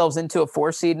played themselves into a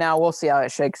 4 seed now. We'll see how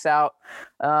it shakes out.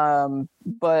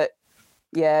 But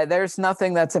yeah, there's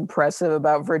nothing that's impressive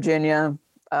about Virginia.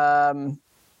 Hauser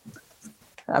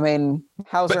and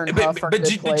Huff are good players. Did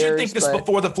you think this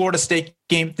before the Florida State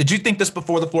game? Did you think this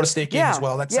before the Florida State game as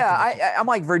well? I'm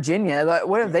like, Virginia,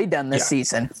 what have they done this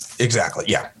season? Exactly,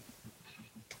 yeah.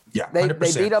 Yeah, they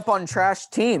beat up on trash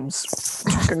teams.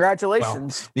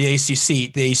 Congratulations. Well, the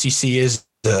ACC is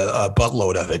a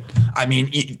buttload of it. I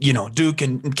mean, Duke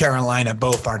and Carolina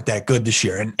both aren't that good this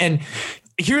year. And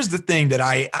here's the thing that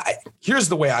here's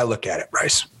the way I look at it,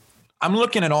 Bryce. I'm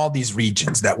looking at all these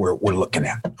regions that we're looking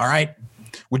at. All right.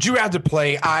 Would you rather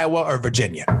play Iowa or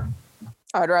Virginia?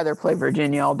 I'd rather play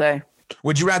Virginia all day.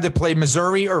 Would you rather play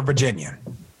Missouri or Virginia?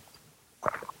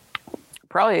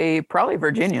 Probably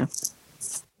Virginia.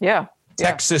 Yeah.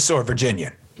 Texas or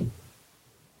Virginia?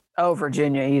 Oh,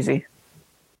 Virginia, easy.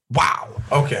 Wow.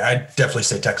 Okay, I'd definitely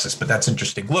say Texas, but that's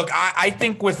interesting. Look, I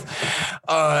think with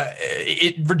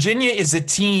Virginia is a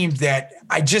team that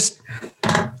I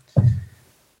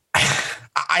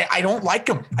don't like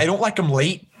them. I don't like them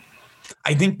late.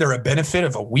 I think they're a benefit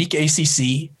of a weak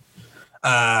ACC.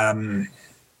 I'm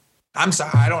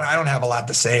sorry, I don't have a lot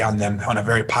to say on them on a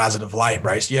very positive light,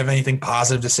 Bryce. Do you have anything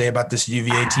positive to say about this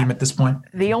UVA team at this point?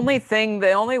 The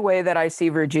only way that I see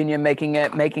Virginia making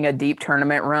a deep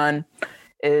tournament run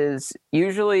is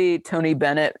usually Tony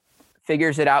Bennett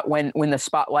figures it out when the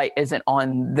spotlight isn't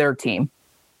on their team,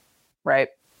 right?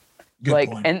 Good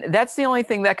point. And that's the only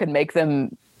thing that could make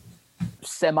them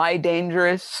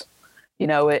semi-dangerous,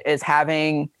 is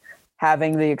having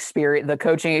the experience, the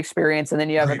coaching experience, and then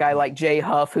you have a guy like Jay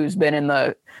Huff who's been in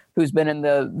the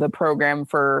program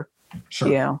for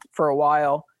for a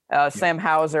while. Sam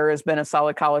Hauser has been a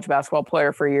solid college basketball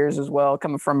player for years as well,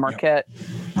 coming from Marquette.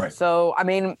 Right. So,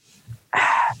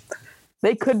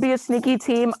 they could be a sneaky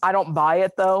team. I don't buy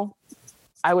it though.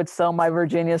 I would sell my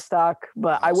Virginia stock,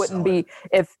 but I wouldn't be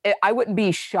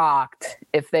shocked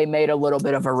if they made a little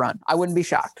bit of a run. I wouldn't be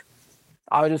shocked.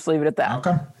 I would just leave it at that.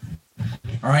 Okay.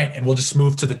 All right, and we'll just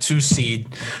move to the 2 seed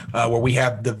where we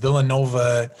have the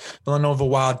Villanova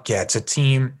Wildcats, a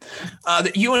team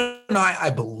that you and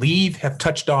I believe, have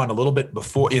touched on a little bit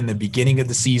before in the beginning of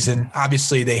the season.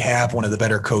 Obviously, they have one of the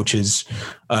better coaches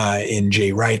in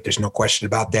Jay Wright. There's no question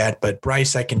about that. But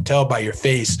Bryce, I can tell by your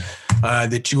face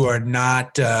that you are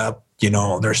not.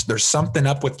 There's something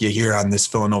up with you here on this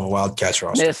Villanova Wildcats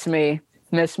roster.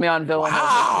 Miss me on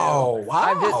Villanova.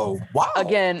 Wow.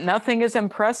 Again, nothing is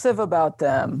impressive about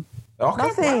them. Okay.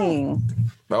 Nothing.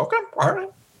 Wow. Okay. All right.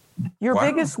 Your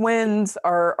biggest wins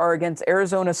are against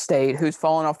Arizona State, who's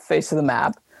fallen off the face of the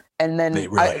map. And then they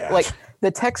really have.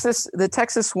 the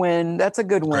Texas win, that's a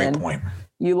good win. Great point.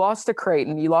 You lost to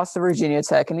Creighton, you lost to Virginia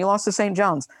Tech, and you lost to St.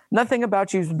 John's. Nothing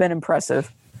about you's been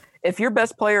impressive. If your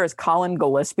best player is Colin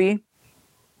Gillespie,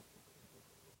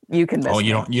 you can miss. Oh,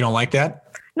 you don't like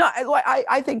that? No,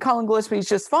 I think Colin Gillespie is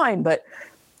just fine, but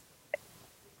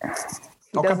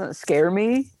he doesn't scare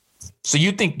me. So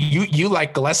you think you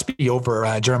like Gillespie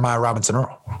over Jeremiah Robinson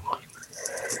Earl?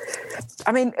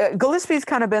 I mean, Gillespie's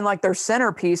kind of been like their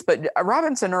centerpiece, but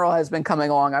Robinson Earl has been coming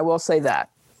along. I will say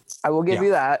that. I will give you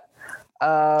that.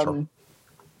 Sure.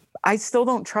 I still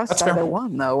don't trust either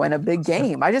one though in a big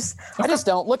game. I just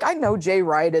don't. Look, I know Jay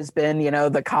Wright has been,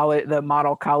 the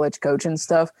model college coach and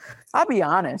stuff. I'll be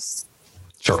honest.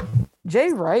 Sure.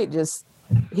 Jay Wright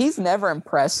he's never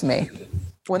impressed me.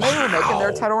 When they were making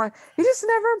their title run, he just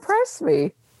never impressed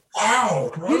me.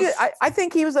 Wow. I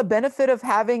think he was a benefit of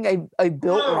having a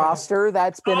built roster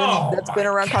that's been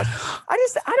around college. I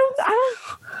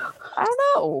don't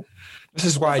know. This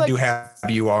is why I do have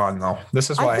you on, though. This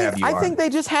is why I have you on. I think they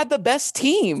just had the best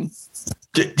team.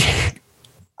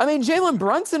 I mean, Jalen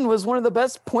Brunson was one of the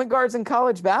best point guards in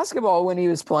college basketball when he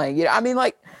was playing.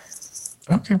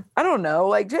 Okay. I don't know.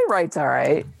 Like, Jay Wright's all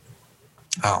right.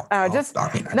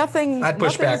 Nothing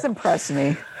has impressed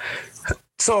me.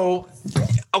 So,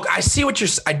 okay, I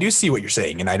do see what you're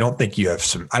saying, and I don't think you have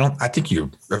I think you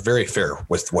are very fair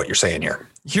with what you're saying here.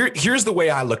 Here's the way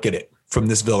I look at it from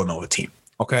this Villanova team.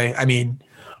 Okay. I mean,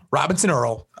 Robinson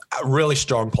Earl, a really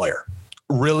strong player,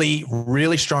 really,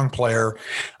 really strong player.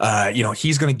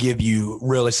 He's going to give you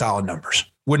really solid numbers.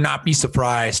 Would not be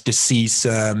surprised to see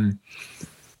some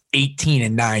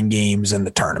 18-9 games in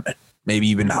the tournament, maybe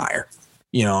even higher.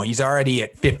 He's already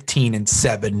at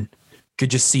 15-7. Could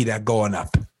just see that going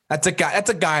up. That's a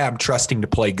guy I'm trusting to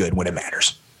play good when it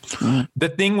matters. Mm-hmm. The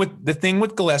thing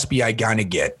with Gillespie, I kind of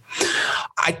get.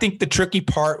 I think the tricky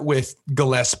part with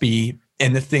Gillespie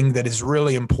and the thing that is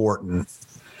really important,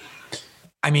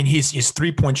 I mean, his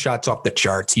 3-point shots off the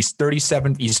charts. He's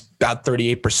 37. He's about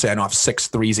 38% off 6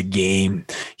 threes a game.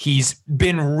 He's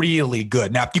been really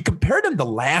good. Now, if you compared him to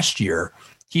last year,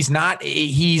 he's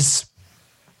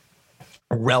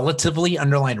relatively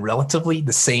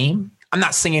the same. I'm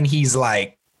not saying he's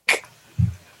like,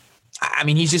 I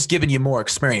mean, he's just giving you more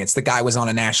experience. The guy was on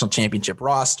a national championship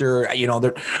roster.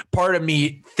 Part of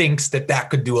me thinks that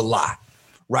could do a lot,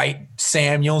 right?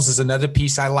 Samuels is another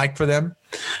piece I like for them.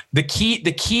 The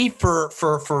key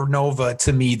for Nova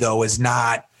to me, though, is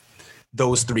not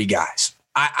those 3 guys.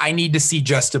 I need to see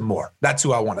Justin Moore. That's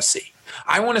who I want to see.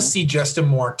 I want to see Justin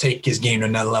Moore take his game to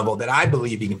another level that I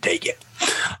believe he can take it.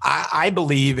 I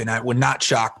believe, and it would not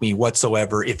shock me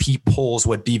whatsoever if he pulls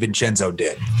what DiVincenzo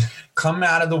did. Come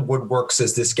out of the woodworks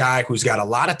as this guy who's got a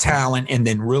lot of talent and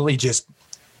then really just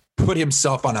put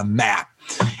himself on a map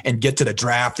and get to the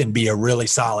draft and be a really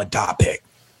solid top pick.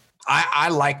 I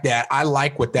like that. I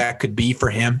like what that could be for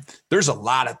him. There's a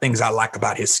lot of things I like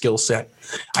about his skill set.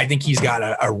 I think he's got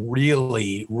a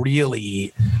really,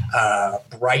 really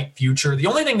bright future. The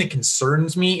only thing that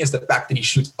concerns me is the fact that he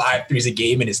shoots 5 threes a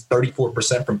game and is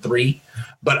 34% from 3.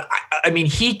 But I mean,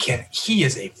 he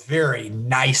is a very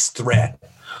nice threat.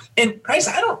 And Bryce,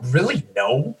 I don't really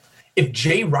know if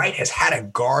Jay Wright has had a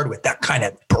guard with that kind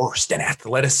of burst and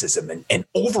athleticism and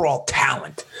overall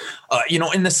talent,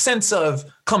 in the sense of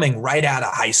coming right out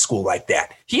of high school like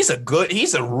that. He's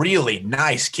a really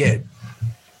nice kid.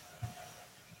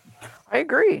 I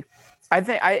agree.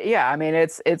 I mean,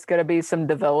 it's going to be some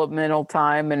developmental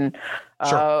time, and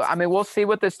sure. I mean, we'll see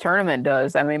what this tournament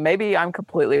does. I mean, maybe I'm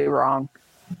completely wrong.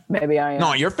 Maybe I am.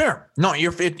 No, you're fair. No, I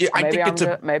think it's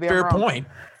a fair point.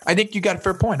 I think you got a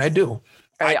fair point. I do.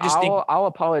 I'll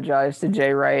apologize to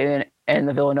Jay Wright and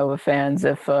the Villanova fans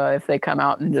if they come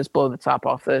out and just blow the top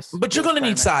off this. But you're going to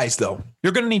need size, though.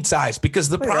 You're going to need size because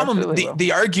the problem,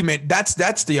 the argument,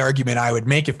 that's the argument I would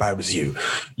make if I was you.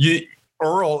 You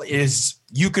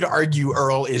could argue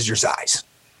Earl is your size.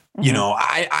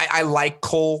 Mm-hmm. I like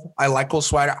Cole. I like Cole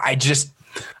Swider.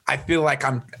 I feel like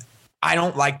I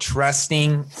don't like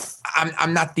trusting.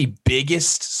 I'm not the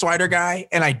biggest Swider guy,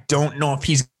 and I don't know if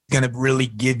he's going to really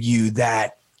give you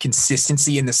that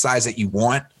consistency in the size that you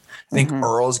want. I think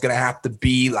Earl's going to have to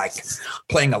be like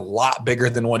playing a lot bigger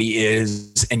than what he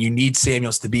is. And you need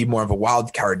Samuels to be more of a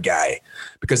wild card guy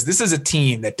because this is a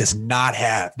team that do not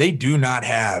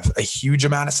have a huge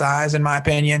amount of size, in my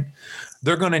opinion.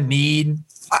 They're going to need,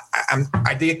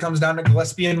 I think it comes down to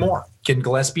Gillespie and Moore. Can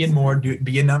Gillespie and Moore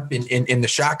be enough in the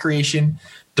shot creation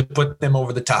to put them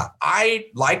over the top? I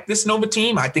like this Nova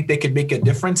team. I think they could make a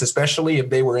difference, especially if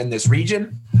they were in this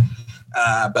region.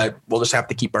 But we'll just have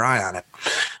to keep our eye on it.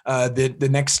 The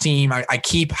next team, I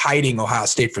keep hiding Ohio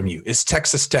State from you, is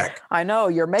Texas Tech. I know.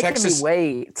 You're making me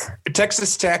wait.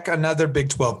 Texas Tech, another Big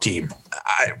 12 team.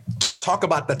 talk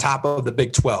about the top of the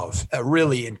Big 12.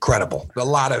 Really incredible. A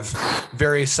lot of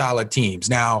very solid teams.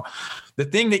 Now, the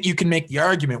thing that you can make the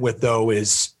argument with, though,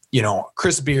 is,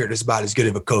 Chris Beard is about as good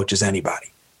of a coach as anybody,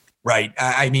 right?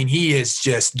 I mean, he is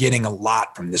just getting a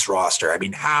lot from this roster. I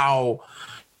mean, how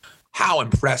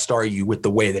impressed are you with the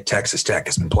way that Texas Tech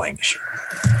has been playing this year?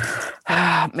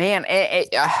 Man,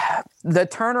 the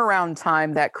turnaround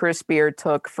time that Chris Beard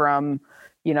took from,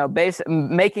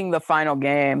 making the final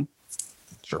game,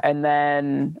 sure, and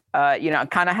then,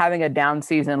 kind of having a down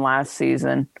season last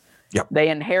season. Yep. They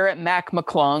inherit Mac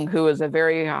McClung, who is a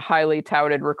very highly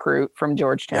touted recruit from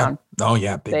Georgetown. Yep. Oh,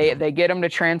 yeah. They get him to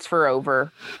transfer over.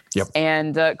 Yep.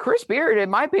 And Chris Beard, in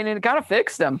my opinion, kind of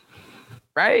fixed him.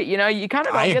 Right? You kind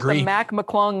of don't get the Mac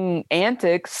McClung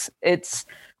antics. It's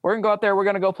we're going to go out there, we're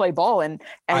going to go play ball. And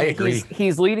I agree.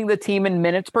 He's leading the team in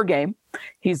minutes per game.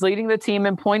 He's leading the team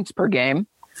in points per game.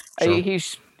 Sure.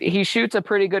 He shoots a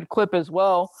pretty good clip as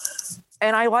well.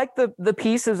 And I like the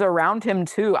pieces around him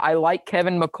too. I like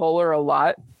Kevin McCullough a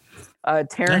lot.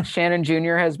 Terrence Shannon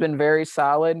Jr. has been very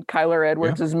solid. Kyler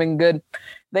Edwards has been good.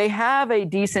 They have a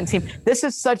decent team. This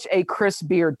is such a Chris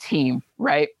Beard team,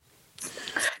 right?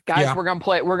 Guys, we're gonna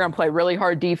play really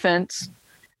hard defense.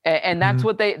 And that's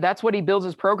what he builds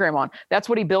his program on. That's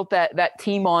what he built that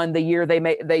team on the year they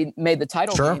made the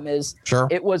title game.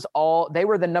 It was they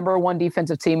were the number one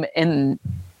defensive team in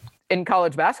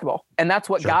college basketball, and that's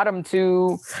what got him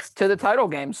to the title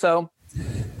game. So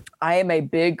I am a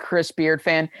big Chris Beard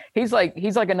fan. He's like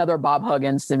another Bob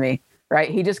Huggins to me, right?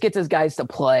 He just gets his guys to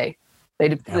play.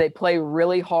 They play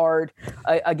really hard.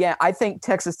 Again, I think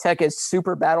Texas Tech is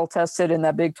super battle tested in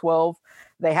that Big 12.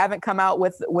 They haven't come out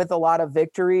with a lot of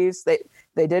victories.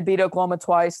 They did beat Oklahoma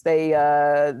twice.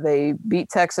 They beat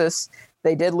Texas.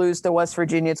 They did lose to West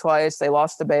Virginia twice. They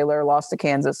lost to Baylor, lost to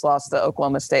Kansas, lost to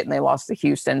Oklahoma State, and they lost to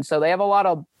Houston. So they have a lot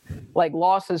of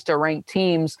losses to ranked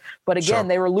teams. But again,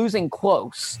 they were losing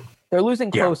close. They're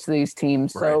losing close to these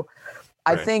teams. So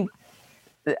I think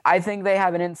they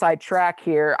have an inside track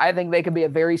here. I think they could be a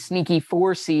very sneaky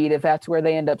 4 seed if that's where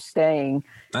they end up staying,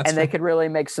 they could really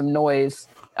make some noise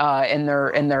in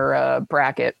their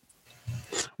bracket.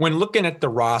 When looking at the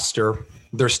roster,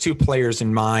 there's 2 players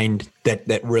in mind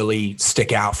that really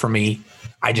stick out for me.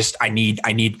 I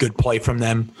need good play from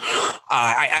them.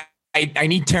 I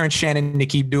need Terrence Shannon to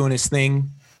keep doing his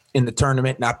thing in the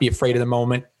tournament, not be afraid of the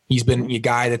moment. He's been a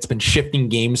guy that's been shifting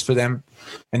games for them,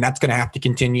 and that's going to have to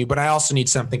continue. But I also need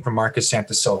something from Marcus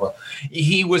Santasilva.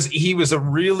 He was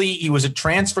a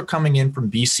transfer coming in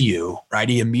from BCU, right?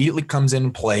 He immediately comes in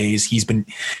and plays. He's been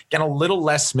getting a little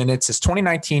less minutes. His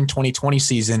 2019-2020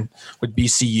 season with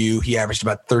BCU, he averaged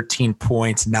about 13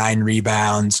 points, 9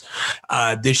 rebounds.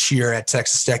 This year at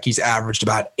Texas Tech, he's averaged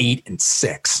about 8 and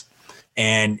 6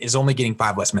 and is only getting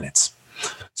 5 less minutes.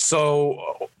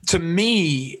 So to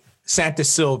me,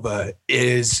 Santasilva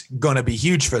is going to be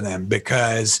huge for them,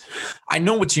 because I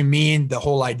know what you mean. The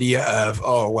whole idea of,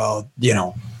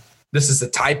 this is the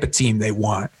type of team they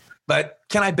want. But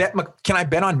can I bet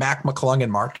on Mac McClung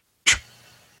in March?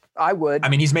 I would. I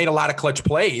mean, he's made a lot of clutch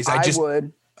plays. I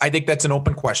would. I think that's an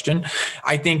open question.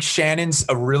 I think Shannon's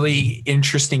a really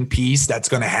interesting piece that's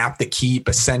going to have to keep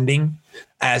ascending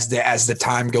as the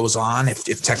time goes on.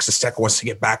 If Texas Tech wants to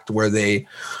get back to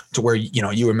where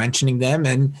you were mentioning them,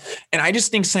 and I just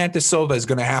think Santasilva is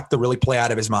going to have to really play out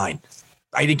of his mind.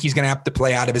 I think he's going to have to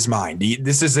play out of his mind.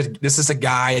 This is a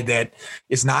guy that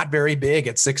is not very big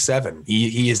at 6'7".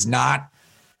 He's not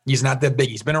that big.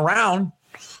 He's been around.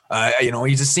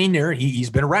 He's a senior. He's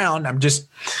been around.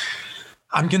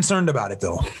 I'm concerned about it,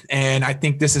 though. And I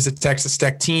think this is a Texas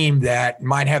Tech team that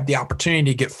might have the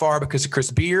opportunity to get far because of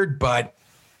Chris Beard, but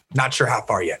not sure how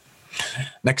far yet.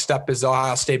 Next up is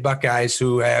Ohio State Buckeyes,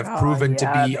 who have proven to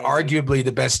be arguably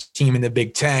the best team in the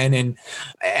Big Ten. And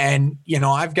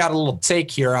I've got a little take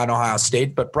here on Ohio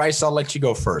State, but Bryce, I'll let you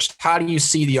go first. How do you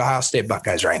see the Ohio State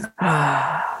Buckeyes right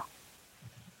now?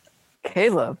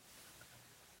 Caleb,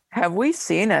 have we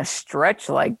seen a stretch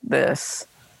like this?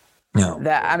 No.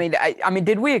 I mean,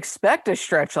 did we expect a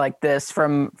stretch like this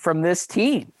from this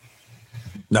team?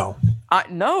 No.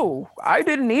 No, I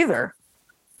didn't either.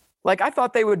 I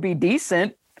thought they would be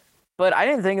decent, but I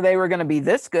didn't think they were going to be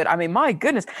this good. I mean, my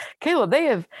goodness, Caleb,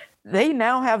 they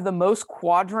now have the most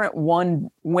quadrant 1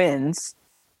 wins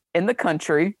in the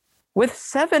country with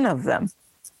 7 of them.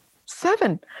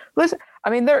 7. Listen, I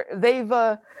mean,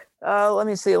 Let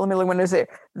me see. Let me look when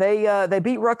they they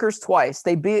beat Rutgers twice.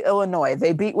 They beat Illinois.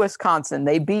 They beat Wisconsin.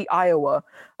 They beat Iowa.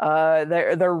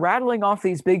 They're rattling off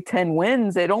these Big Ten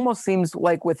wins. It almost seems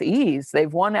like with ease.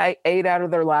 They've won 8 out of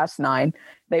their last 9.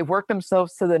 They've worked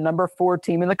themselves to the number 4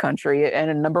 team in the country and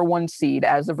a number 1 seed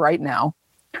as of right now.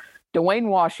 Dwayne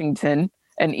Washington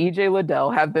and EJ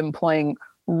Liddell have been playing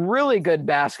really good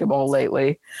basketball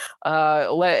lately.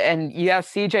 And you have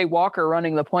CJ Walker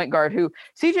running the point guard, who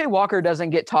CJ Walker doesn't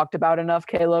get talked about enough,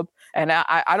 Caleb. And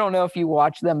I don't know if you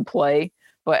watch them play,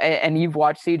 and you've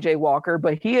watched CJ Walker,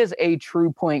 but he is a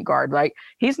true point guard. Like,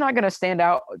 he's not going to stand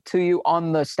out to you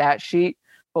on the stat sheet,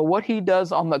 but what he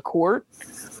does on the court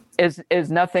is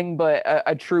nothing but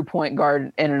a true point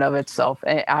guard in and of itself.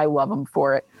 And I love him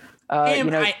for it. I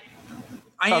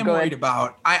am worried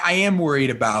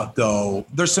about, though.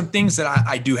 There's some things that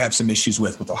I do have some issues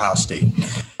with Ohio State.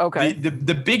 Okay.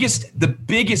 The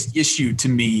biggest issue to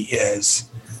me is,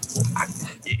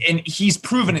 and he's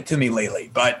proven it to me lately,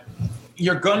 but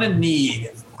you're going to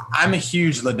need, I'm a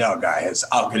huge Liddell guy, as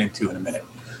I'll get into in a minute.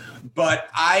 But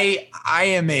I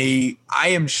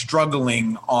am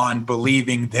struggling on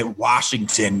believing that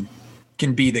Washington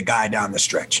can be the guy down the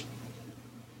stretch.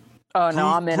 Oh, no,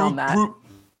 I'm in on that.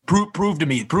 Prove to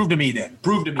me then.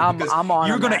 I'm on.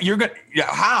 You're gonna.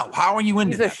 Yeah, how are you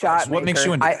into that? He's a shot maker. What makes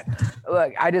you into that?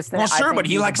 Look, I just think. Well, sure, but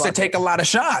he likes to take a lot of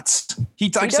shots. He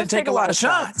likes to take a lot of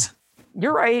shots.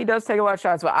 You're right. He does take a lot of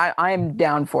shots, but I am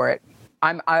down for it.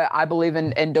 I believe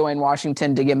in Dwayne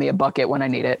Washington to give me a bucket when I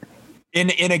need it.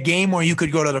 In a game where you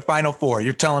could go to the Final Four,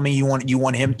 you're telling me you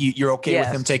want him. You're okay with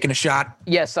him taking a shot?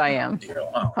 Yes, I am.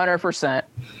 100%.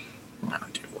 Oh,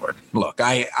 dear Lord. Look,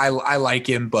 I like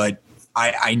him, but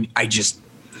I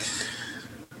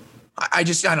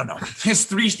don't know. His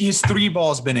three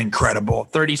ball's been incredible.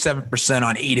 37%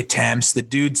 on 8 attempts. The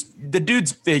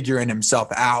dude's figuring himself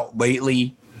out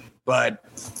lately, but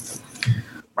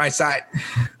right side,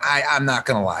 I'm not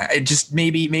gonna lie. I just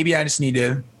maybe I just need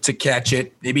to catch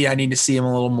it. Maybe I need to see him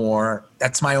a little more.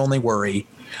 That's my only worry.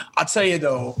 I'll tell you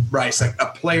though, Bryce, like a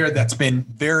player that's been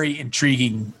very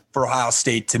intriguing for Ohio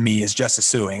State to me is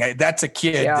Justice Sueing. That's a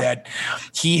kid that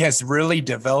he has really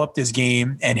developed his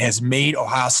game and has made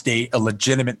Ohio State a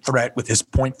legitimate threat with his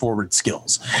point forward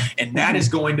skills. And that is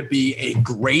going to be a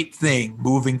great thing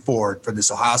moving forward for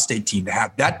this Ohio State team, to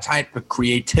have that type of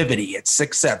creativity at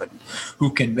 6'7",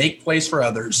 who can make plays for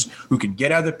others, who can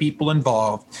get other people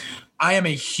involved. I am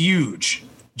a huge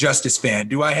Justice fan.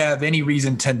 Do I have any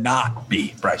reason to not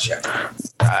be, Bryce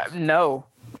Shadday?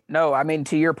 No, I mean,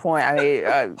 to your point,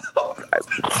 I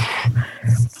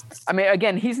mean,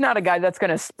 again, he's not a guy that's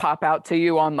going to pop out to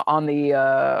you on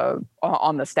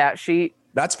the stat sheet.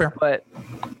 That's fair. But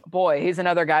boy, he's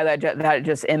another guy that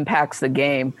just impacts the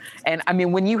game. And I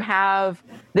mean, when you have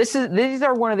these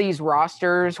are one of these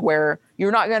rosters where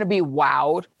you're not going to be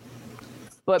wowed,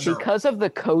 but sure, because of the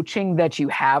coaching that you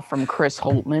have from Chris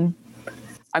Holtmann,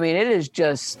 I mean, it is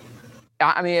just,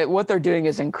 I mean, what they're doing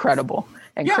is incredible.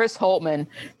 And Chris Holtmann,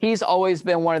 he's always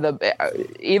been one of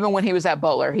the, even when he was at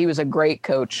Butler, he was a great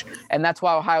coach. And that's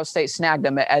why Ohio State snagged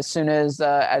him as soon as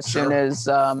I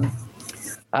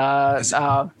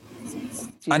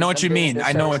know what you mean.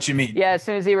 Yeah, as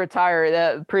soon as he retired,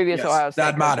 the previous Ohio State.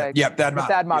 Thad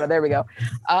Matta. There we go.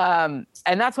 And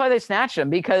that's why they snatched him,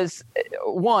 because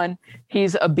one,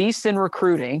 he's a beast in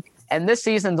recruiting, and this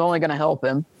season's only going to help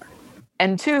him.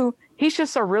 And two, he's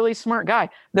just a really smart guy.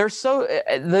 They're so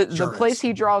the plays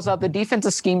he draws up, the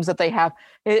defensive schemes that they have.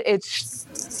 It's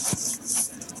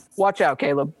watch out,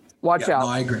 Caleb. Watch out. No,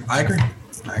 I agree.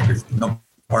 No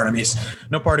part of me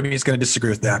is going to disagree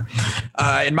with that.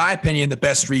 In my opinion, the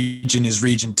best region is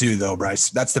Region 2, though, Bryce.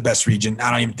 That's the best region.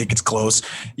 I don't even think it's close.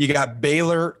 You got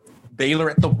Baylor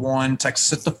at the 1,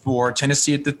 Texas at the 4,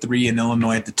 Tennessee at the 3, and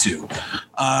Illinois at the 2.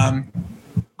 I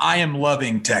am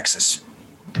loving Texas.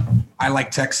 I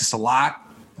like Texas a lot.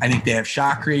 I think they have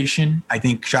shot creation. I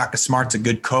think Shaka Smart's a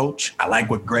good coach. I like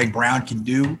what Greg Brown can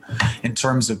do in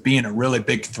terms of being a really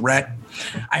big threat.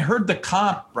 I heard the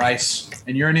comp, Bryce,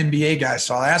 and you're an NBA guy,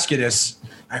 so I'll ask you this.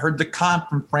 I heard the comp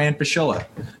from Fran Fraschilla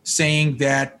saying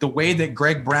that the way that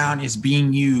Greg Brown is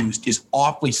being used is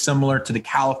awfully similar to the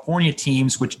California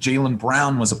teams, which Jaylen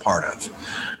Brown was a part of.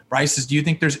 Bryce, do you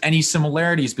think there's any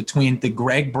similarities between the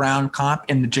Greg Brown comp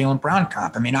and the Jaylen Brown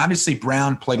comp? I mean, obviously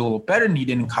Brown played a little better than he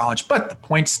did in college, but the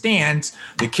point stands.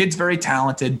 The kid's very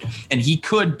talented, and he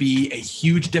could be a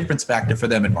huge difference factor for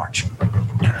them in March.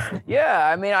 Yeah,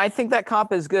 I mean, I think that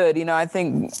comp is good. You know, I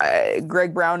think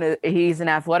Greg Brown, he's an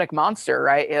athletic monster,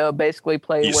 right? He'll basically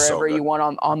play wherever you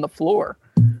want on the floor.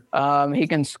 He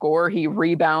can score. He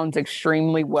rebounds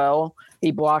extremely well.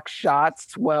 He blocks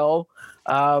shots well,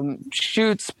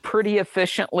 shoots pretty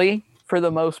efficiently for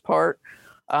the most part.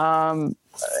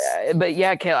 But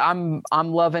yeah, Caleb,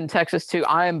 I'm loving Texas too.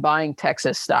 I am buying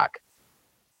Texas stock.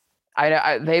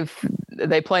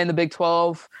 They play in the Big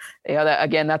 12.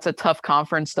 That's a tough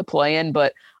conference to play in,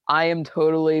 but I am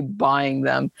totally buying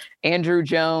them. Andrew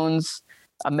Jones,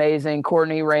 amazing.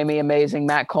 Courtney Ramey, amazing.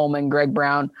 Matt Coleman, Greg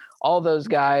Brown, all those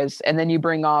guys. And then you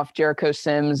bring off Jericho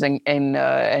Sims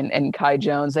and Kai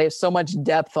Jones. They have so much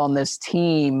depth on this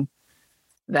team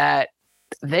that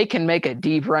they can make a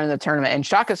deep run in the tournament. And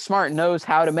Shaka Smart knows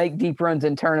how to make deep runs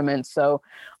in tournaments. So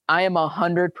I am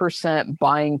 100%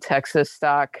 buying Texas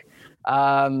stock.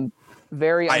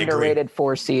 Very underrated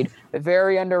 4 seed.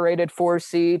 Very underrated 4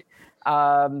 seed.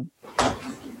 Boy,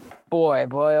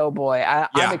 oh boy.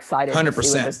 I'm excited 100%. To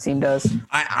see what this team does.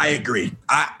 I agree.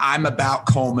 I'm about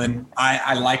Coleman.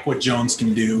 I like what Jones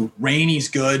can do. Rainey's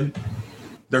good.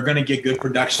 They're going to get good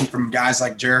production from guys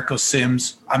like Jericho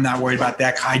Sims. I'm not worried about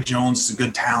that. Kai Jones is a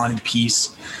good, talented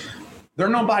piece. They're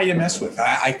nobody to mess with.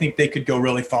 I think they could go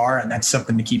really far, and that's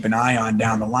something to keep an eye on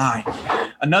down the line.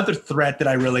 Another threat that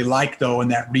I really like, though, in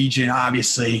that region,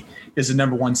 obviously, is the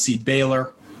number 1 seed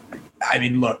Baylor. I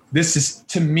mean, look, this is,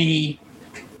 to me,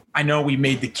 I know we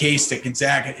made the case that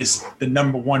Gonzaga is the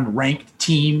number 1 ranked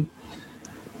team,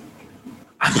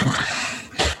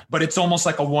 but it's almost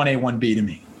like a 1A, 1B to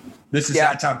me.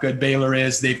 That's how good Baylor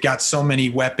is. They've got so many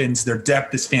weapons. Their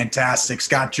depth is fantastic.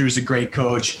 Scott Drew's a great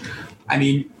coach. I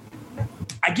mean,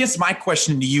 I guess my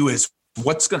question to you is,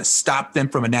 what's going to stop them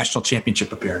from a national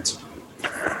championship appearance?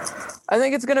 I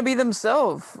think it's going to be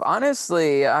themselves,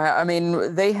 honestly. I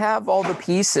mean, they have all the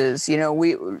pieces. You know,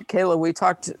 Kayla, we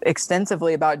talked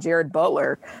extensively about Jared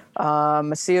Butler,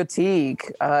 Maseo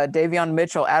Teague, Davion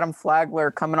Mitchell, Adam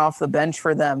Flagler coming off the bench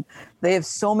for them. They have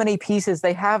so many pieces.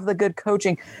 They have the good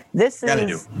coaching.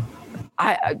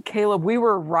 Caleb, we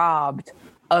were robbed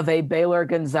of a Baylor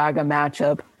Gonzaga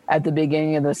matchup at the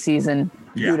beginning of the season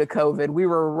due to COVID. We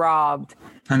were robbed.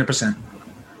 100%.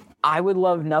 I would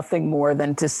love nothing more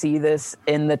than to see this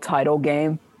in the title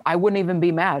game. I wouldn't even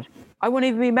be mad.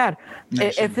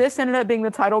 If this ended up being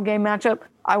the title game matchup,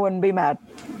 I wouldn't be mad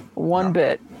one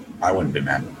bit. I wouldn't be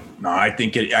mad. No, I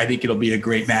think it'll be a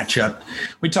great matchup.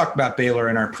 We talked about Baylor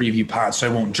in our preview pod, so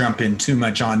I won't jump in too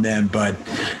much on them, but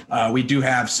we do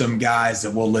have some guys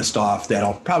that we'll list off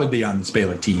that'll probably be on this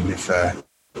Baylor team if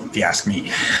you ask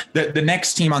me. The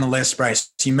next team on the list,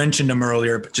 Bryce, you mentioned them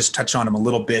earlier, but just touch on them a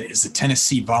little bit, is the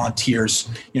Tennessee Volunteers.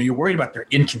 You know, you're worried about their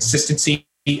inconsistency.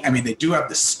 I mean, they do have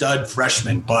the stud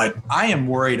freshmen, but I am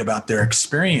worried about their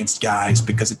experienced guys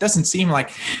because it doesn't seem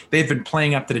like they've been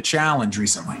playing up to the challenge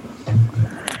recently.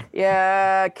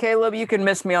 Yeah, Caleb, you can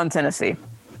miss me on Tennessee.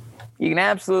 You can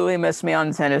absolutely miss me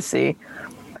on Tennessee.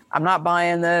 I'm not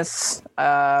buying this.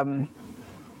 I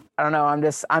don't know. I'm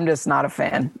just not a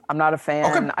fan. I'm not a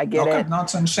fan. Okay. I get it. No,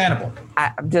 it's understandable.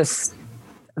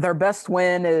 Their best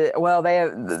win is,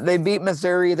 they beat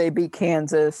Missouri. They beat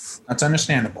Kansas. That's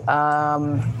understandable.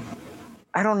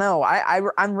 I don't know.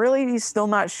 I'm really still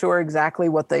not sure exactly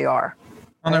what they are.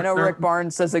 I know Rick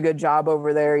Barnes does a good job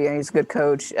over there. Yeah, he's a good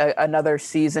coach, another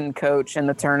seasoned coach in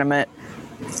the tournament.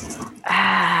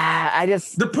 They're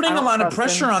putting a lot of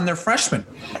pressure on their freshmen.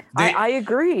 I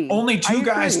agree. Only two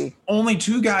guys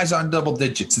on double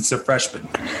digits. It's their freshmen.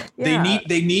 Yeah.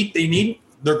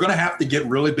 They're going to have to get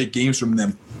really big games from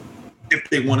them if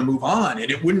they want to move on. And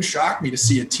it wouldn't shock me to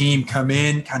see a team come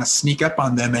in, kind of sneak up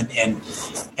on them and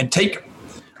take them.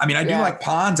 I mean, I do like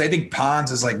Pons. I think Pons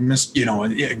is a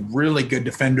really good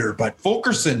defender, but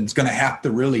Fulkerson's going to have to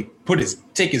really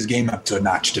take his game up to a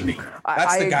notch to me.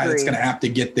 That's the guy that's going to have to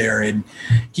get there, and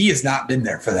he has not been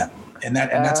there for them, and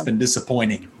that's been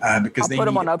disappointing because they put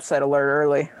him on upset alert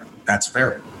early. That's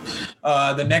fair.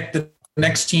 The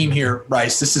next team here,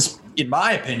 Bryce. This is, in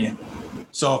my opinion.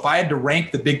 So if I had to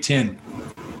rank the Big Ten,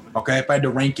 if I had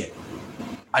to rank it,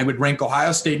 I would rank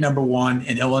Ohio State number 1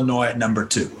 and Illinois at number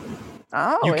 2.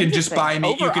 Oh, you can just buy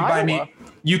me. You can buy me.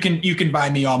 You can buy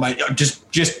me all my. Just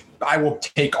I will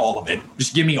take all of it.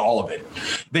 Just give me all of it.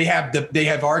 They have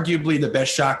arguably the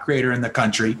best shot creator in the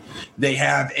country. They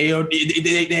have AO.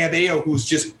 They have AO,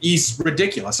 he's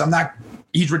ridiculous.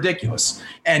 He's ridiculous.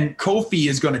 And Kofi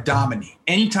is going to dominate.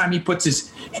 Anytime he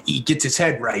gets his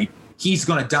head right, he's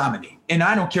going to dominate. And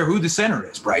I don't care who the center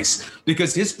is, Bryce,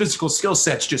 because his physical skill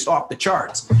set's just off the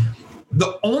charts.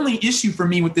 The only issue for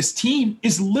me with this team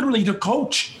is literally the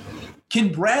coach. Can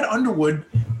Brad Underwood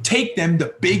take them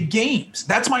to big games?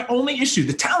 That's my only issue.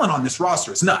 The talent on this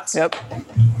roster is nuts. Yep.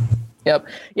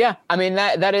 Yeah. I mean,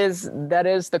 that is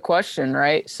the question,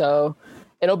 right? So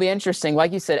it'll be interesting.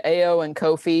 Like you said, AO and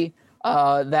Kofi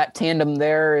That tandem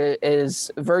there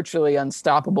is virtually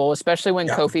unstoppable, especially when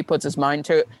Kofi puts his mind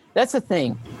to it. That's the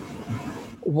thing.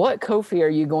 What Kofi are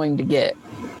you going to get?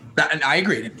 And I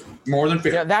agree. More than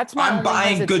fair. Yeah, that's my I'm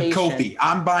buying hesitation. good Kofi.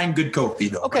 I'm buying good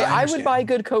Kofi, though. Okay, I would buy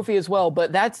good Kofi as well,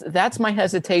 but that's my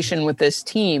hesitation with this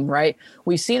team, right?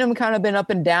 We've seen them kind of been up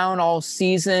and down all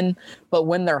season, but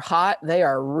when they're hot, they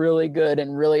are really good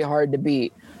and really hard to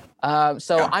beat.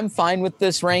 I'm fine with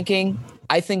this ranking.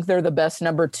 I think they're the best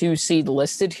number 2 seed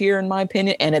listed here, in my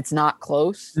opinion, and it's not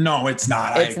close. No, it's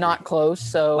not. It's not close.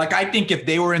 So, I think if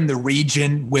they were in the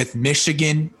region with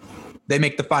Michigan, they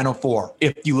make the Final Four.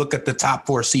 If you look at the top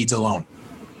 4 seeds alone.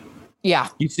 Yeah.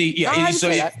 You see,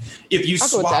 if you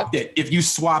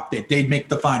swapped it, they'd make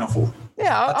the Final Four.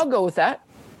 Yeah, I'll go with that.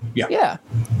 Yeah. Yeah.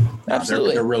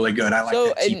 Absolutely. They're really good. I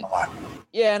like that team a lot.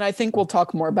 Yeah, and I think we'll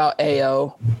talk more about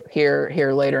AO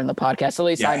here later in the podcast. At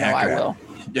least I know I will.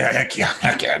 Yeah, heck yeah.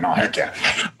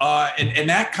 And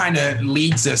that kind of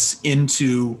leads us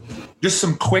into just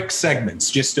some quick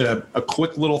segments, just a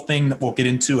quick little thing that we'll get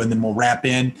into, and then we'll wrap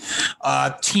in.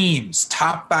 Teams,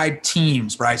 top 5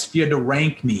 teams, Bryce. If you had to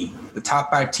rank me, the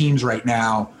top 5 teams right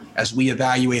now, as we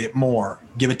evaluate it more,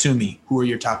 give it to me. Who are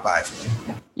your top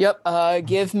 5? Yep.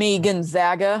 Give me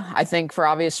Gonzaga, I think, for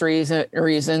obvious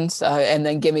reasons. And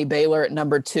then give me Baylor at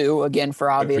number 2, again, for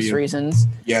obvious reasons.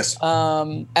 Yes.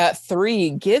 At 3,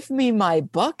 give me my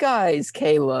Buckeyes,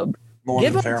 Caleb.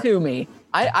 Give them to me.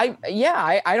 I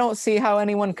don't see how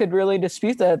anyone could really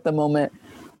dispute that at the moment.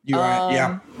 You're right.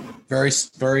 Yeah. Very,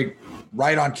 very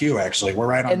right on cue, actually. We're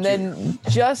right on and cue. And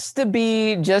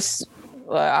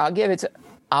then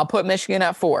I'll put Michigan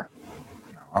at 4.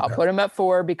 Okay. I'll put them at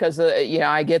 4 because,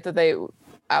 I get that they,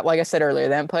 like I said earlier,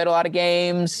 they haven't played a lot of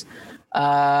games,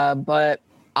 but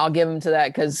I'll give them to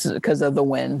that because of the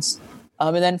wins.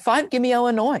 And then 5, give me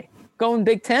Illinois. Going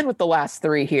Big Ten with the last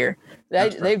 3 here.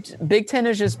 Big Ten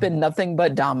has just been nothing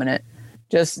but dominant,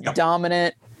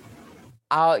 dominant.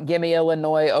 Give me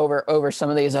Illinois over some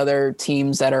of these other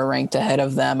teams that are ranked ahead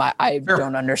of them. I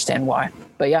don't understand why,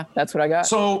 but yeah, that's what I got.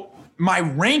 So my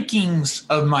rankings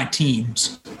of my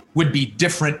teams would be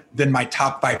different than my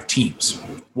top 5 teams.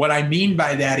 What I mean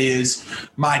by that is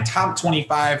my top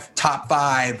 25, top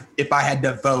 5, if I had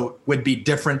to vote, would be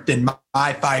different than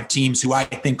my 5 teams who I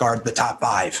think are the top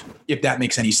 5, if that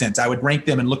makes any sense. I would rank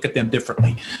them and look at them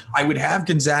differently. I would have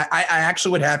Gonzaga. I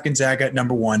actually would have Gonzaga at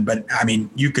number 1, but I mean,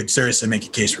 you could seriously make a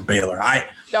case for Baylor.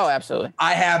 Absolutely.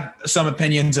 I have some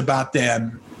opinions about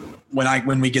them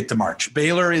when we get to March.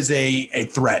 Baylor is a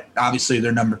threat. Obviously,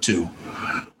 they're number 2.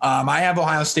 I have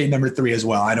Ohio State number 3 as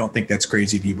well. I don't think that's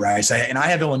crazy of you, Bryce. I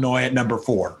have Illinois at number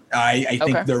 4. I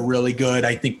think they're really good.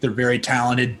 I think they're very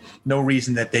talented. No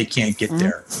reason that they can't get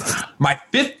there. My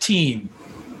fifth team,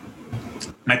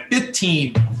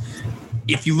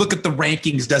 if you look at the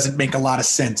rankings, doesn't make a lot of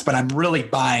sense, but I'm really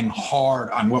buying hard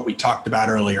on what we talked about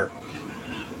earlier.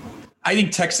 I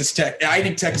think Texas Tech. I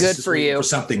think Texas is good for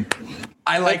something.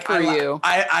 I like it.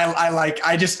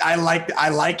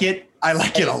 I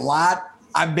like it a lot.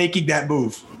 I'm making that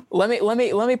move. Let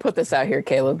me put this out here,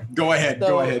 Caleb. Go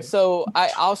ahead. So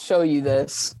I'll show you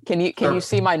this. Can you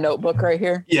see my notebook right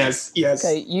here? Yes.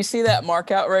 Okay, you see that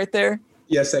mark out right there?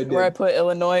 Yes, I did. Where I put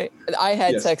Illinois. I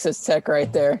had Texas Tech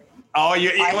right there. Oh, I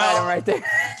had them right there.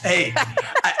 Hey,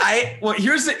 well,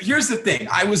 here's the thing.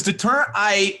 I was determined.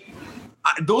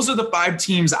 Those are the 5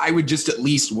 teams I would just at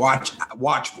least watch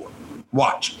for.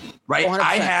 Right. 100%.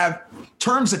 I have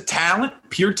terms of talent,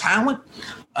 pure talent.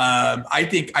 I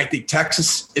think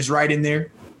Texas is right in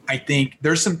there. I think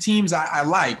there's some teams I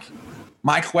like.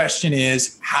 My question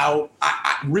is how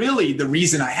really the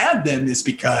reason I have them is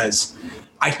because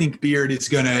I think Beard is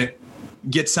going to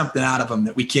get something out of them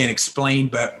that we can't explain.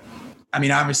 But I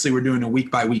mean, obviously we're doing a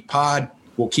week by week pod.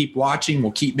 We'll keep watching.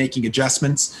 We'll keep making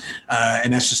adjustments.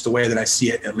 And that's just the way that I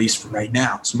see it, at least for right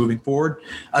now. So moving forward,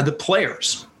 the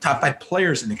players, top 5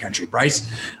 players in the country. Bryce,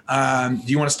 do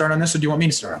you want to start on this or do you want me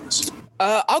to start on this?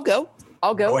 I'll go.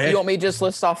 Go ahead. You want me to just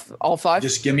list off all 5?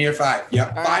 Just give me your 5.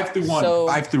 Yep. All 5 through 1. So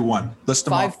 5 through 1. List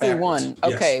them 5 through 1.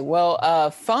 Okay. Yes.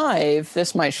 Well, 5,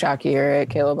 this might shock you here,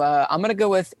 Caleb. I'm going to go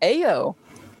with Ayo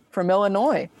from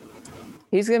Illinois.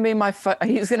 He's gonna be my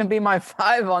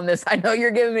 5 on this. I know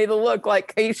you're giving me the look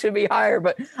like he should be higher,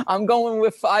 but I'm going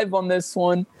with 5 on this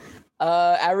one.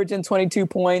 Averaging 22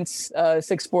 points,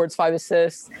 6 boards, 5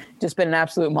 assists. Just been an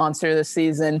absolute monster this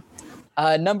season.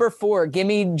 Number 4, give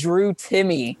me Drew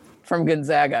Timme from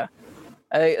Gonzaga.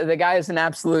 The guy is an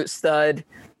absolute stud.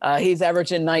 He's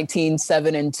averaging 19,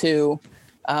 7, and 2.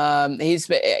 He's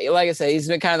been, like I said, he's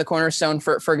been kind of the cornerstone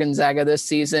for Gonzaga this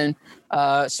season.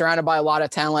 Surrounded by a lot of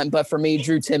talent, but for me,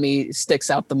 Drew Timme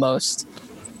sticks out the most.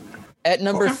 At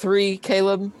number 3,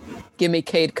 Caleb, give me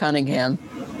Cade Cunningham.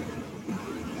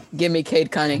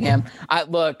 Cade Cunningham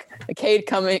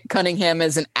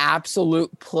is an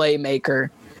absolute playmaker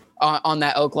on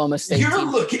that Oklahoma State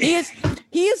team.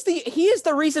 He is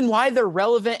the reason why they're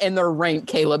relevant and they're ranked,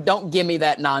 Caleb. Don't give me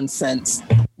that nonsense.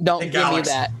 Don't give me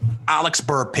that. Alex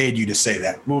Burr paid you to say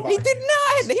that. Move on. He did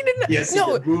not. Yes,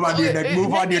 no. Move on to your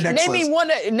next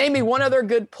list. Name me one other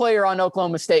good player on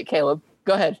Oklahoma State, Caleb.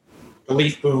 Go ahead.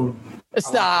 Elise Boone.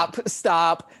 Stop.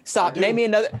 Name me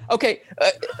another. Okay.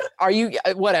 Are you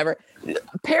whatever?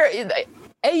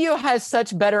 AU has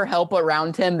such better help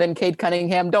around him than Cade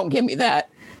Cunningham. Don't give me that.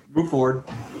 Move forward.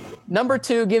 Number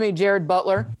 2, give me Jared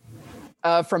Butler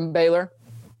from Baylor.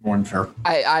 More fair.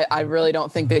 I really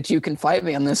don't think that you can fight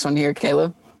me on this one here,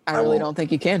 Caleb. I really don't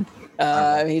think you can.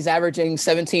 He's averaging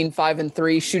 17, 5, and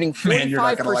 3, shooting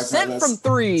 45% from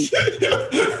 3.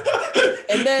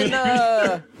 And then,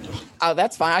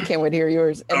 that's fine. I can't wait to hear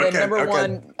yours. And then number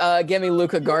 1, give me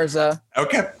Luka Garza.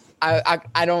 Okay.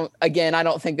 I don't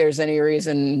think there's any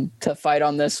reason to fight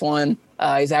on this one.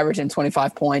 He's averaging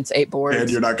 25 points, 8 boards, and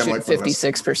you're not gonna like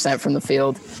 56% from the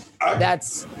field.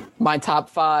 That's my top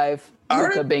 5.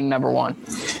 Luka being number 1.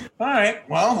 All right.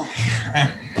 Well,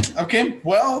 okay.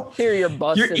 Well, here are your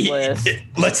busted list.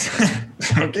 Let's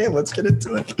get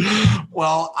into it.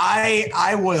 Well,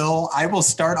 I will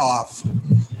start off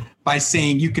by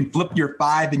saying you can flip your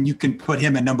 5 and you can put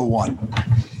him at number 1.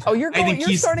 Oh, you're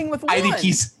starting with 1. I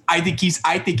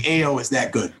think AO is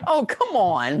that good. Oh, come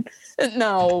on.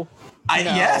 No.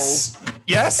 Yes.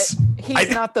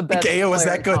 He's not the best AO is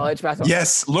that good. College basketball.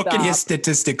 Yes. Look at his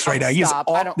statistics right now. He's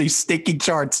off these stinking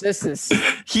charts.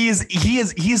 He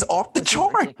is off the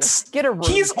charts. Get a room.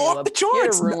 He's off the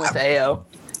charts. Get a room with AO.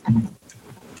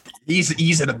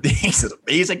 He's an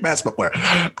amazing basketball player.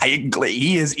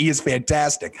 He is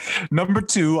fantastic. Number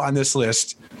 2 on this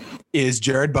list is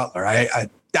Jared Butler. I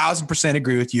 1,000%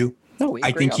 agree with you.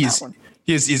 I think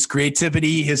his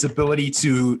creativity, his ability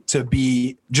to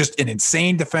be just an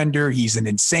insane defender. He's an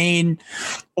insane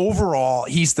overall.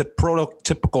 He's the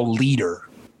prototypical leader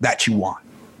that you want.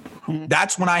 Mm-hmm.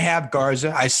 That's when I have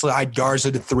Garza. I slide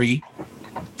Garza to 3.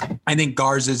 I think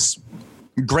Garza's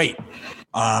great.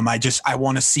 I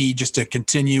want to see just a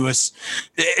continuous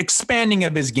expanding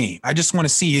of his game. I just want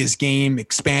to see his game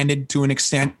expanded to an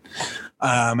extent.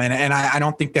 And I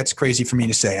don't think that's crazy for me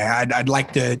to say. I'd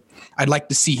like to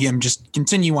see him just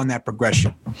continue on that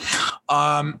progression.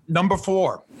 Number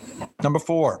four.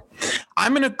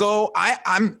 I'm going to go,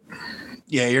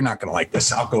 you're not going to like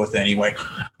this. I'll go with it anyway.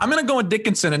 I'm going to go with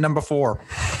Dickinson at number 4.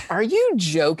 Are you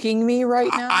joking me right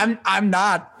now? I'm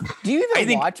not. Do you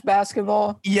even watch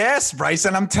basketball? Yes, Bryce.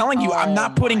 And I'm telling you, I'm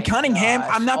not putting Cunningham.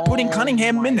 I'm not putting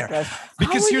Cunningham in there.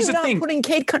 Because here's the thing.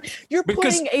 You're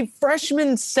putting a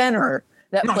freshman center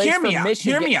that plays for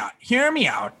Michigan. Hear me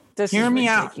out. This is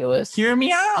ridiculous. Hear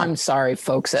me out. I'm sorry,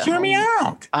 folks at home. Hear me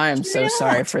out. I am so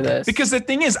sorry for this. Because the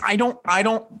thing is,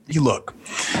 look,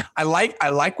 I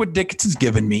like what Dickinson's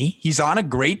given me. He's on a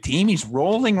great team. He's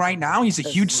rolling right now. He's a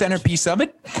huge centerpiece of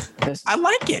it. I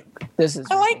like it.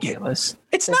 I like it.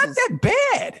 It's not that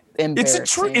bad. It's a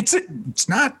true. It's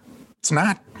not.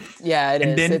 Yeah,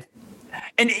 it is.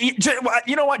 And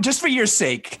you know what? Just for your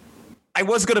sake, I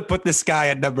was going to put this guy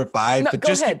at number 5, but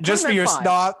just for your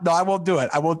no, I won't do it.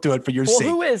 I won't do it for your sake.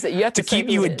 Who is it? You have to keep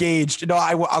you engaged. No,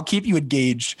 I'll keep you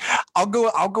engaged. I'll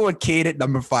go with Cade at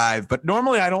number 5, but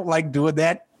normally I don't like doing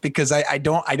that because I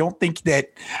don't think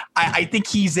that I think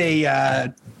he's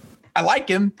I like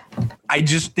him. I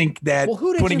just think that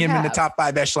putting him in the top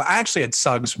 5 echelon. I actually had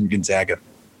Suggs from Gonzaga.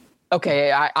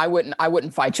 Okay, I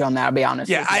wouldn't fight you on that. I'll be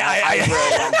honest. Yeah, I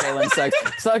really like Jalen Suggs.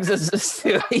 Suggs is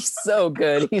he's so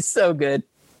good. He's so good.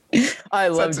 I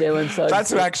love Jalen Suggs.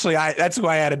 That's who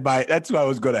I added that's who I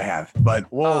was going to have. But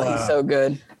he's so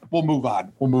good. We'll move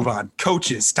on.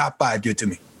 Coaches, top 5. Give it to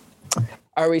me.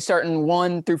 Are we starting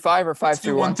 1 through 5 or 5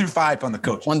 through 1? 1 through 5 on the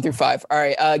coaches. 1 through 5. All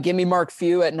right. Give me Mark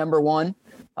Few at number 1.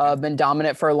 Been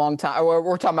dominant for a long time.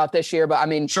 We're talking about this year, but I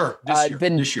mean, sure.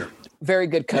 This year. Very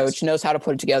good coach, knows how to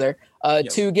put it together.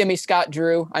 2, give me Scott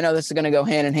Drew. I know this is going to go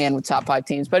hand in hand with top 5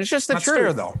 teams, but it's just the truth. That's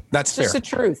fair, though. That's fair. Just the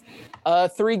truth.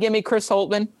 3, give me Chris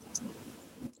Holtman.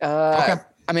 Okay.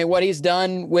 I mean, what he's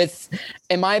done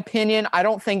in my opinion, I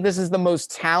don't think this is the most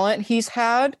talent he's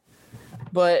had,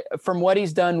 but from what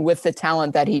he's done with the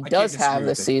talent that he does have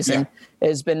this season,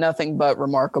 has been nothing but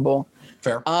remarkable.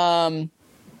 Fair. 5,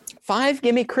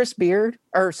 give me Chris Beard.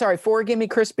 4, give me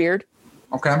Chris Beard.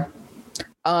 Okay.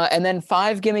 And then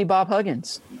 5, give me Bob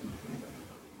Huggins.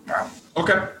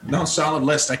 Okay. No, solid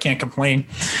list. I can't complain.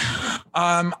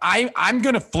 I'm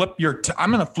gonna flip your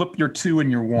 2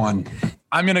 and your 1.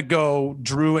 I'm going to go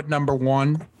Drew at number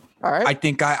 1. All right. I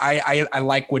think I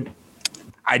like what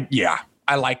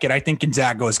I like it. I think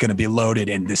Gonzaga is going to be loaded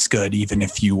and this good, even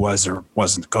if you was or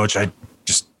wasn't the coach. I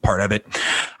just part of it.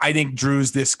 I think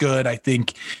Drew's this good. I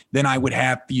think then I would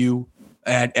have you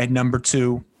at number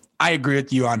 2. I agree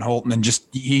with you on Holton, and just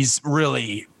he's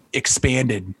really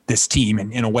expanded this team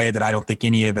in a way that I don't think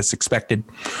any of us expected.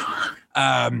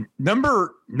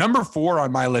 Number 4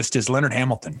 on my list is Leonard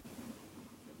Hamilton.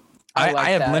 I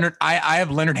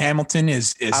have Leonard Hamilton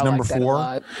is number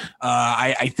 4.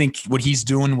 I think what he's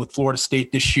doing with Florida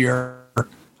State this year,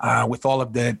 with all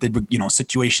of the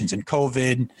situations in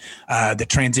COVID, the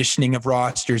transitioning of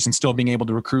rosters, and still being able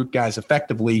to recruit guys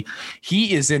effectively,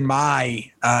 he is in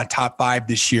my top 5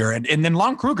 this year. And then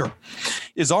Lon Kruger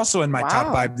is also in my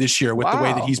top 5 this year with the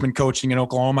way that he's been coaching in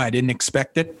Oklahoma. I didn't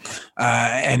expect it,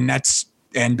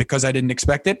 and because I didn't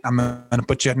expect it, I'm going to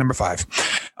put you at number 5.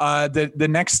 The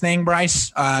next thing,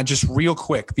 Bryce, just real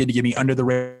quick, if you had to give me under the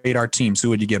radar teams, who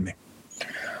would you give me?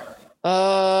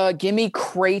 Give me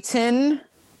Creighton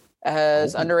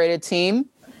as underrated team.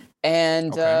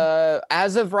 And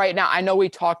as of right now, I know we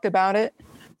talked about it,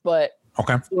 but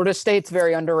Florida State's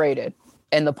very underrated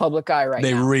in the public eye right now.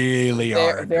 They really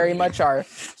are. Very much are.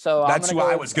 So that's who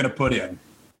I was going to put in.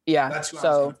 Yeah, that's who I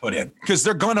was going to put in, because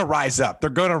they're going to rise up.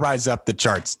 They're going to rise up the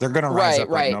charts. They're going to rise up.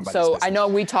 Like nobody's business. I know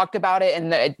we talked about it,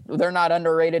 and they're not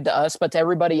underrated to us, but to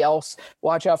everybody else,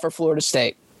 watch out for Florida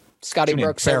State. Scotty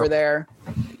Brooks over there,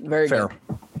 very fair.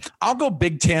 Good. I'll go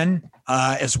Big Ten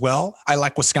as well. I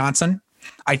like Wisconsin.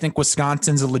 I think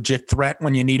Wisconsin's a legit threat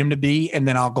when you need them to be, and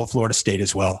then I'll go Florida State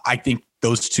as well. I think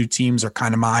those 2 teams are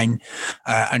kind of mine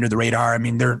under the radar. I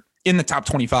mean, they're in the top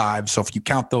 25, so if you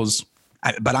count those.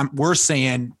 But we're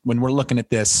saying, when we're looking at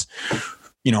this,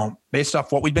 based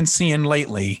off what we've been seeing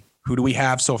lately, who do we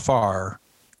have so far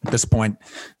at this point?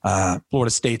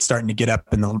 Florida State starting to get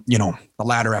up in the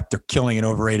ladder after killing an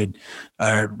overrated,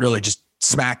 really just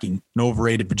smacking an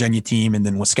overrated Virginia team, and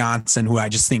then Wisconsin, who I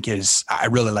just think I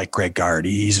really like Greg Gard.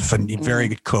 He's a very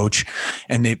good coach,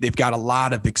 and they've got a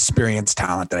lot of experienced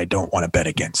talent that I don't want to bet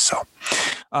against. So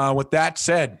with that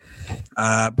said,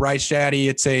 Bryce Shadday,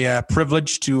 it's a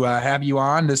privilege to have you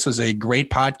on. This was a great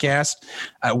podcast.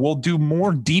 We'll do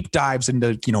more deep dives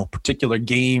into particular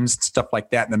games and stuff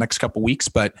like that in the next couple of weeks.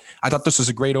 But I thought this was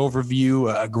a great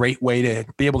overview, a great way to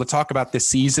be able to talk about this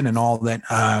season and all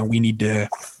that we need to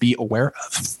be aware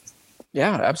of.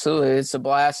 Yeah, absolutely. It's a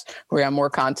blast. We have more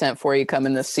content for you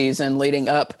coming this season leading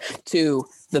up to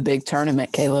the big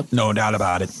tournament, Caleb. No doubt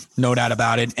about it. No doubt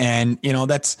about it. And,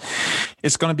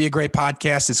 it's going to be a great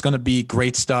podcast. It's going to be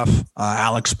great stuff.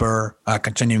 Alex Burr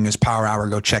continuing his Power Hour.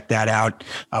 Go check that out.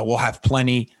 We'll have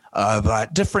plenty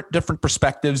of different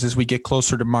perspectives as we get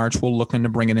closer to March. We'll look into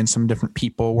bringing in some different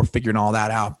people. We're figuring all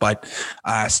that out. But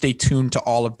stay tuned to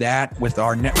all of that with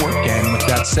our network. And with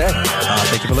that said,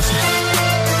 thank you for listening.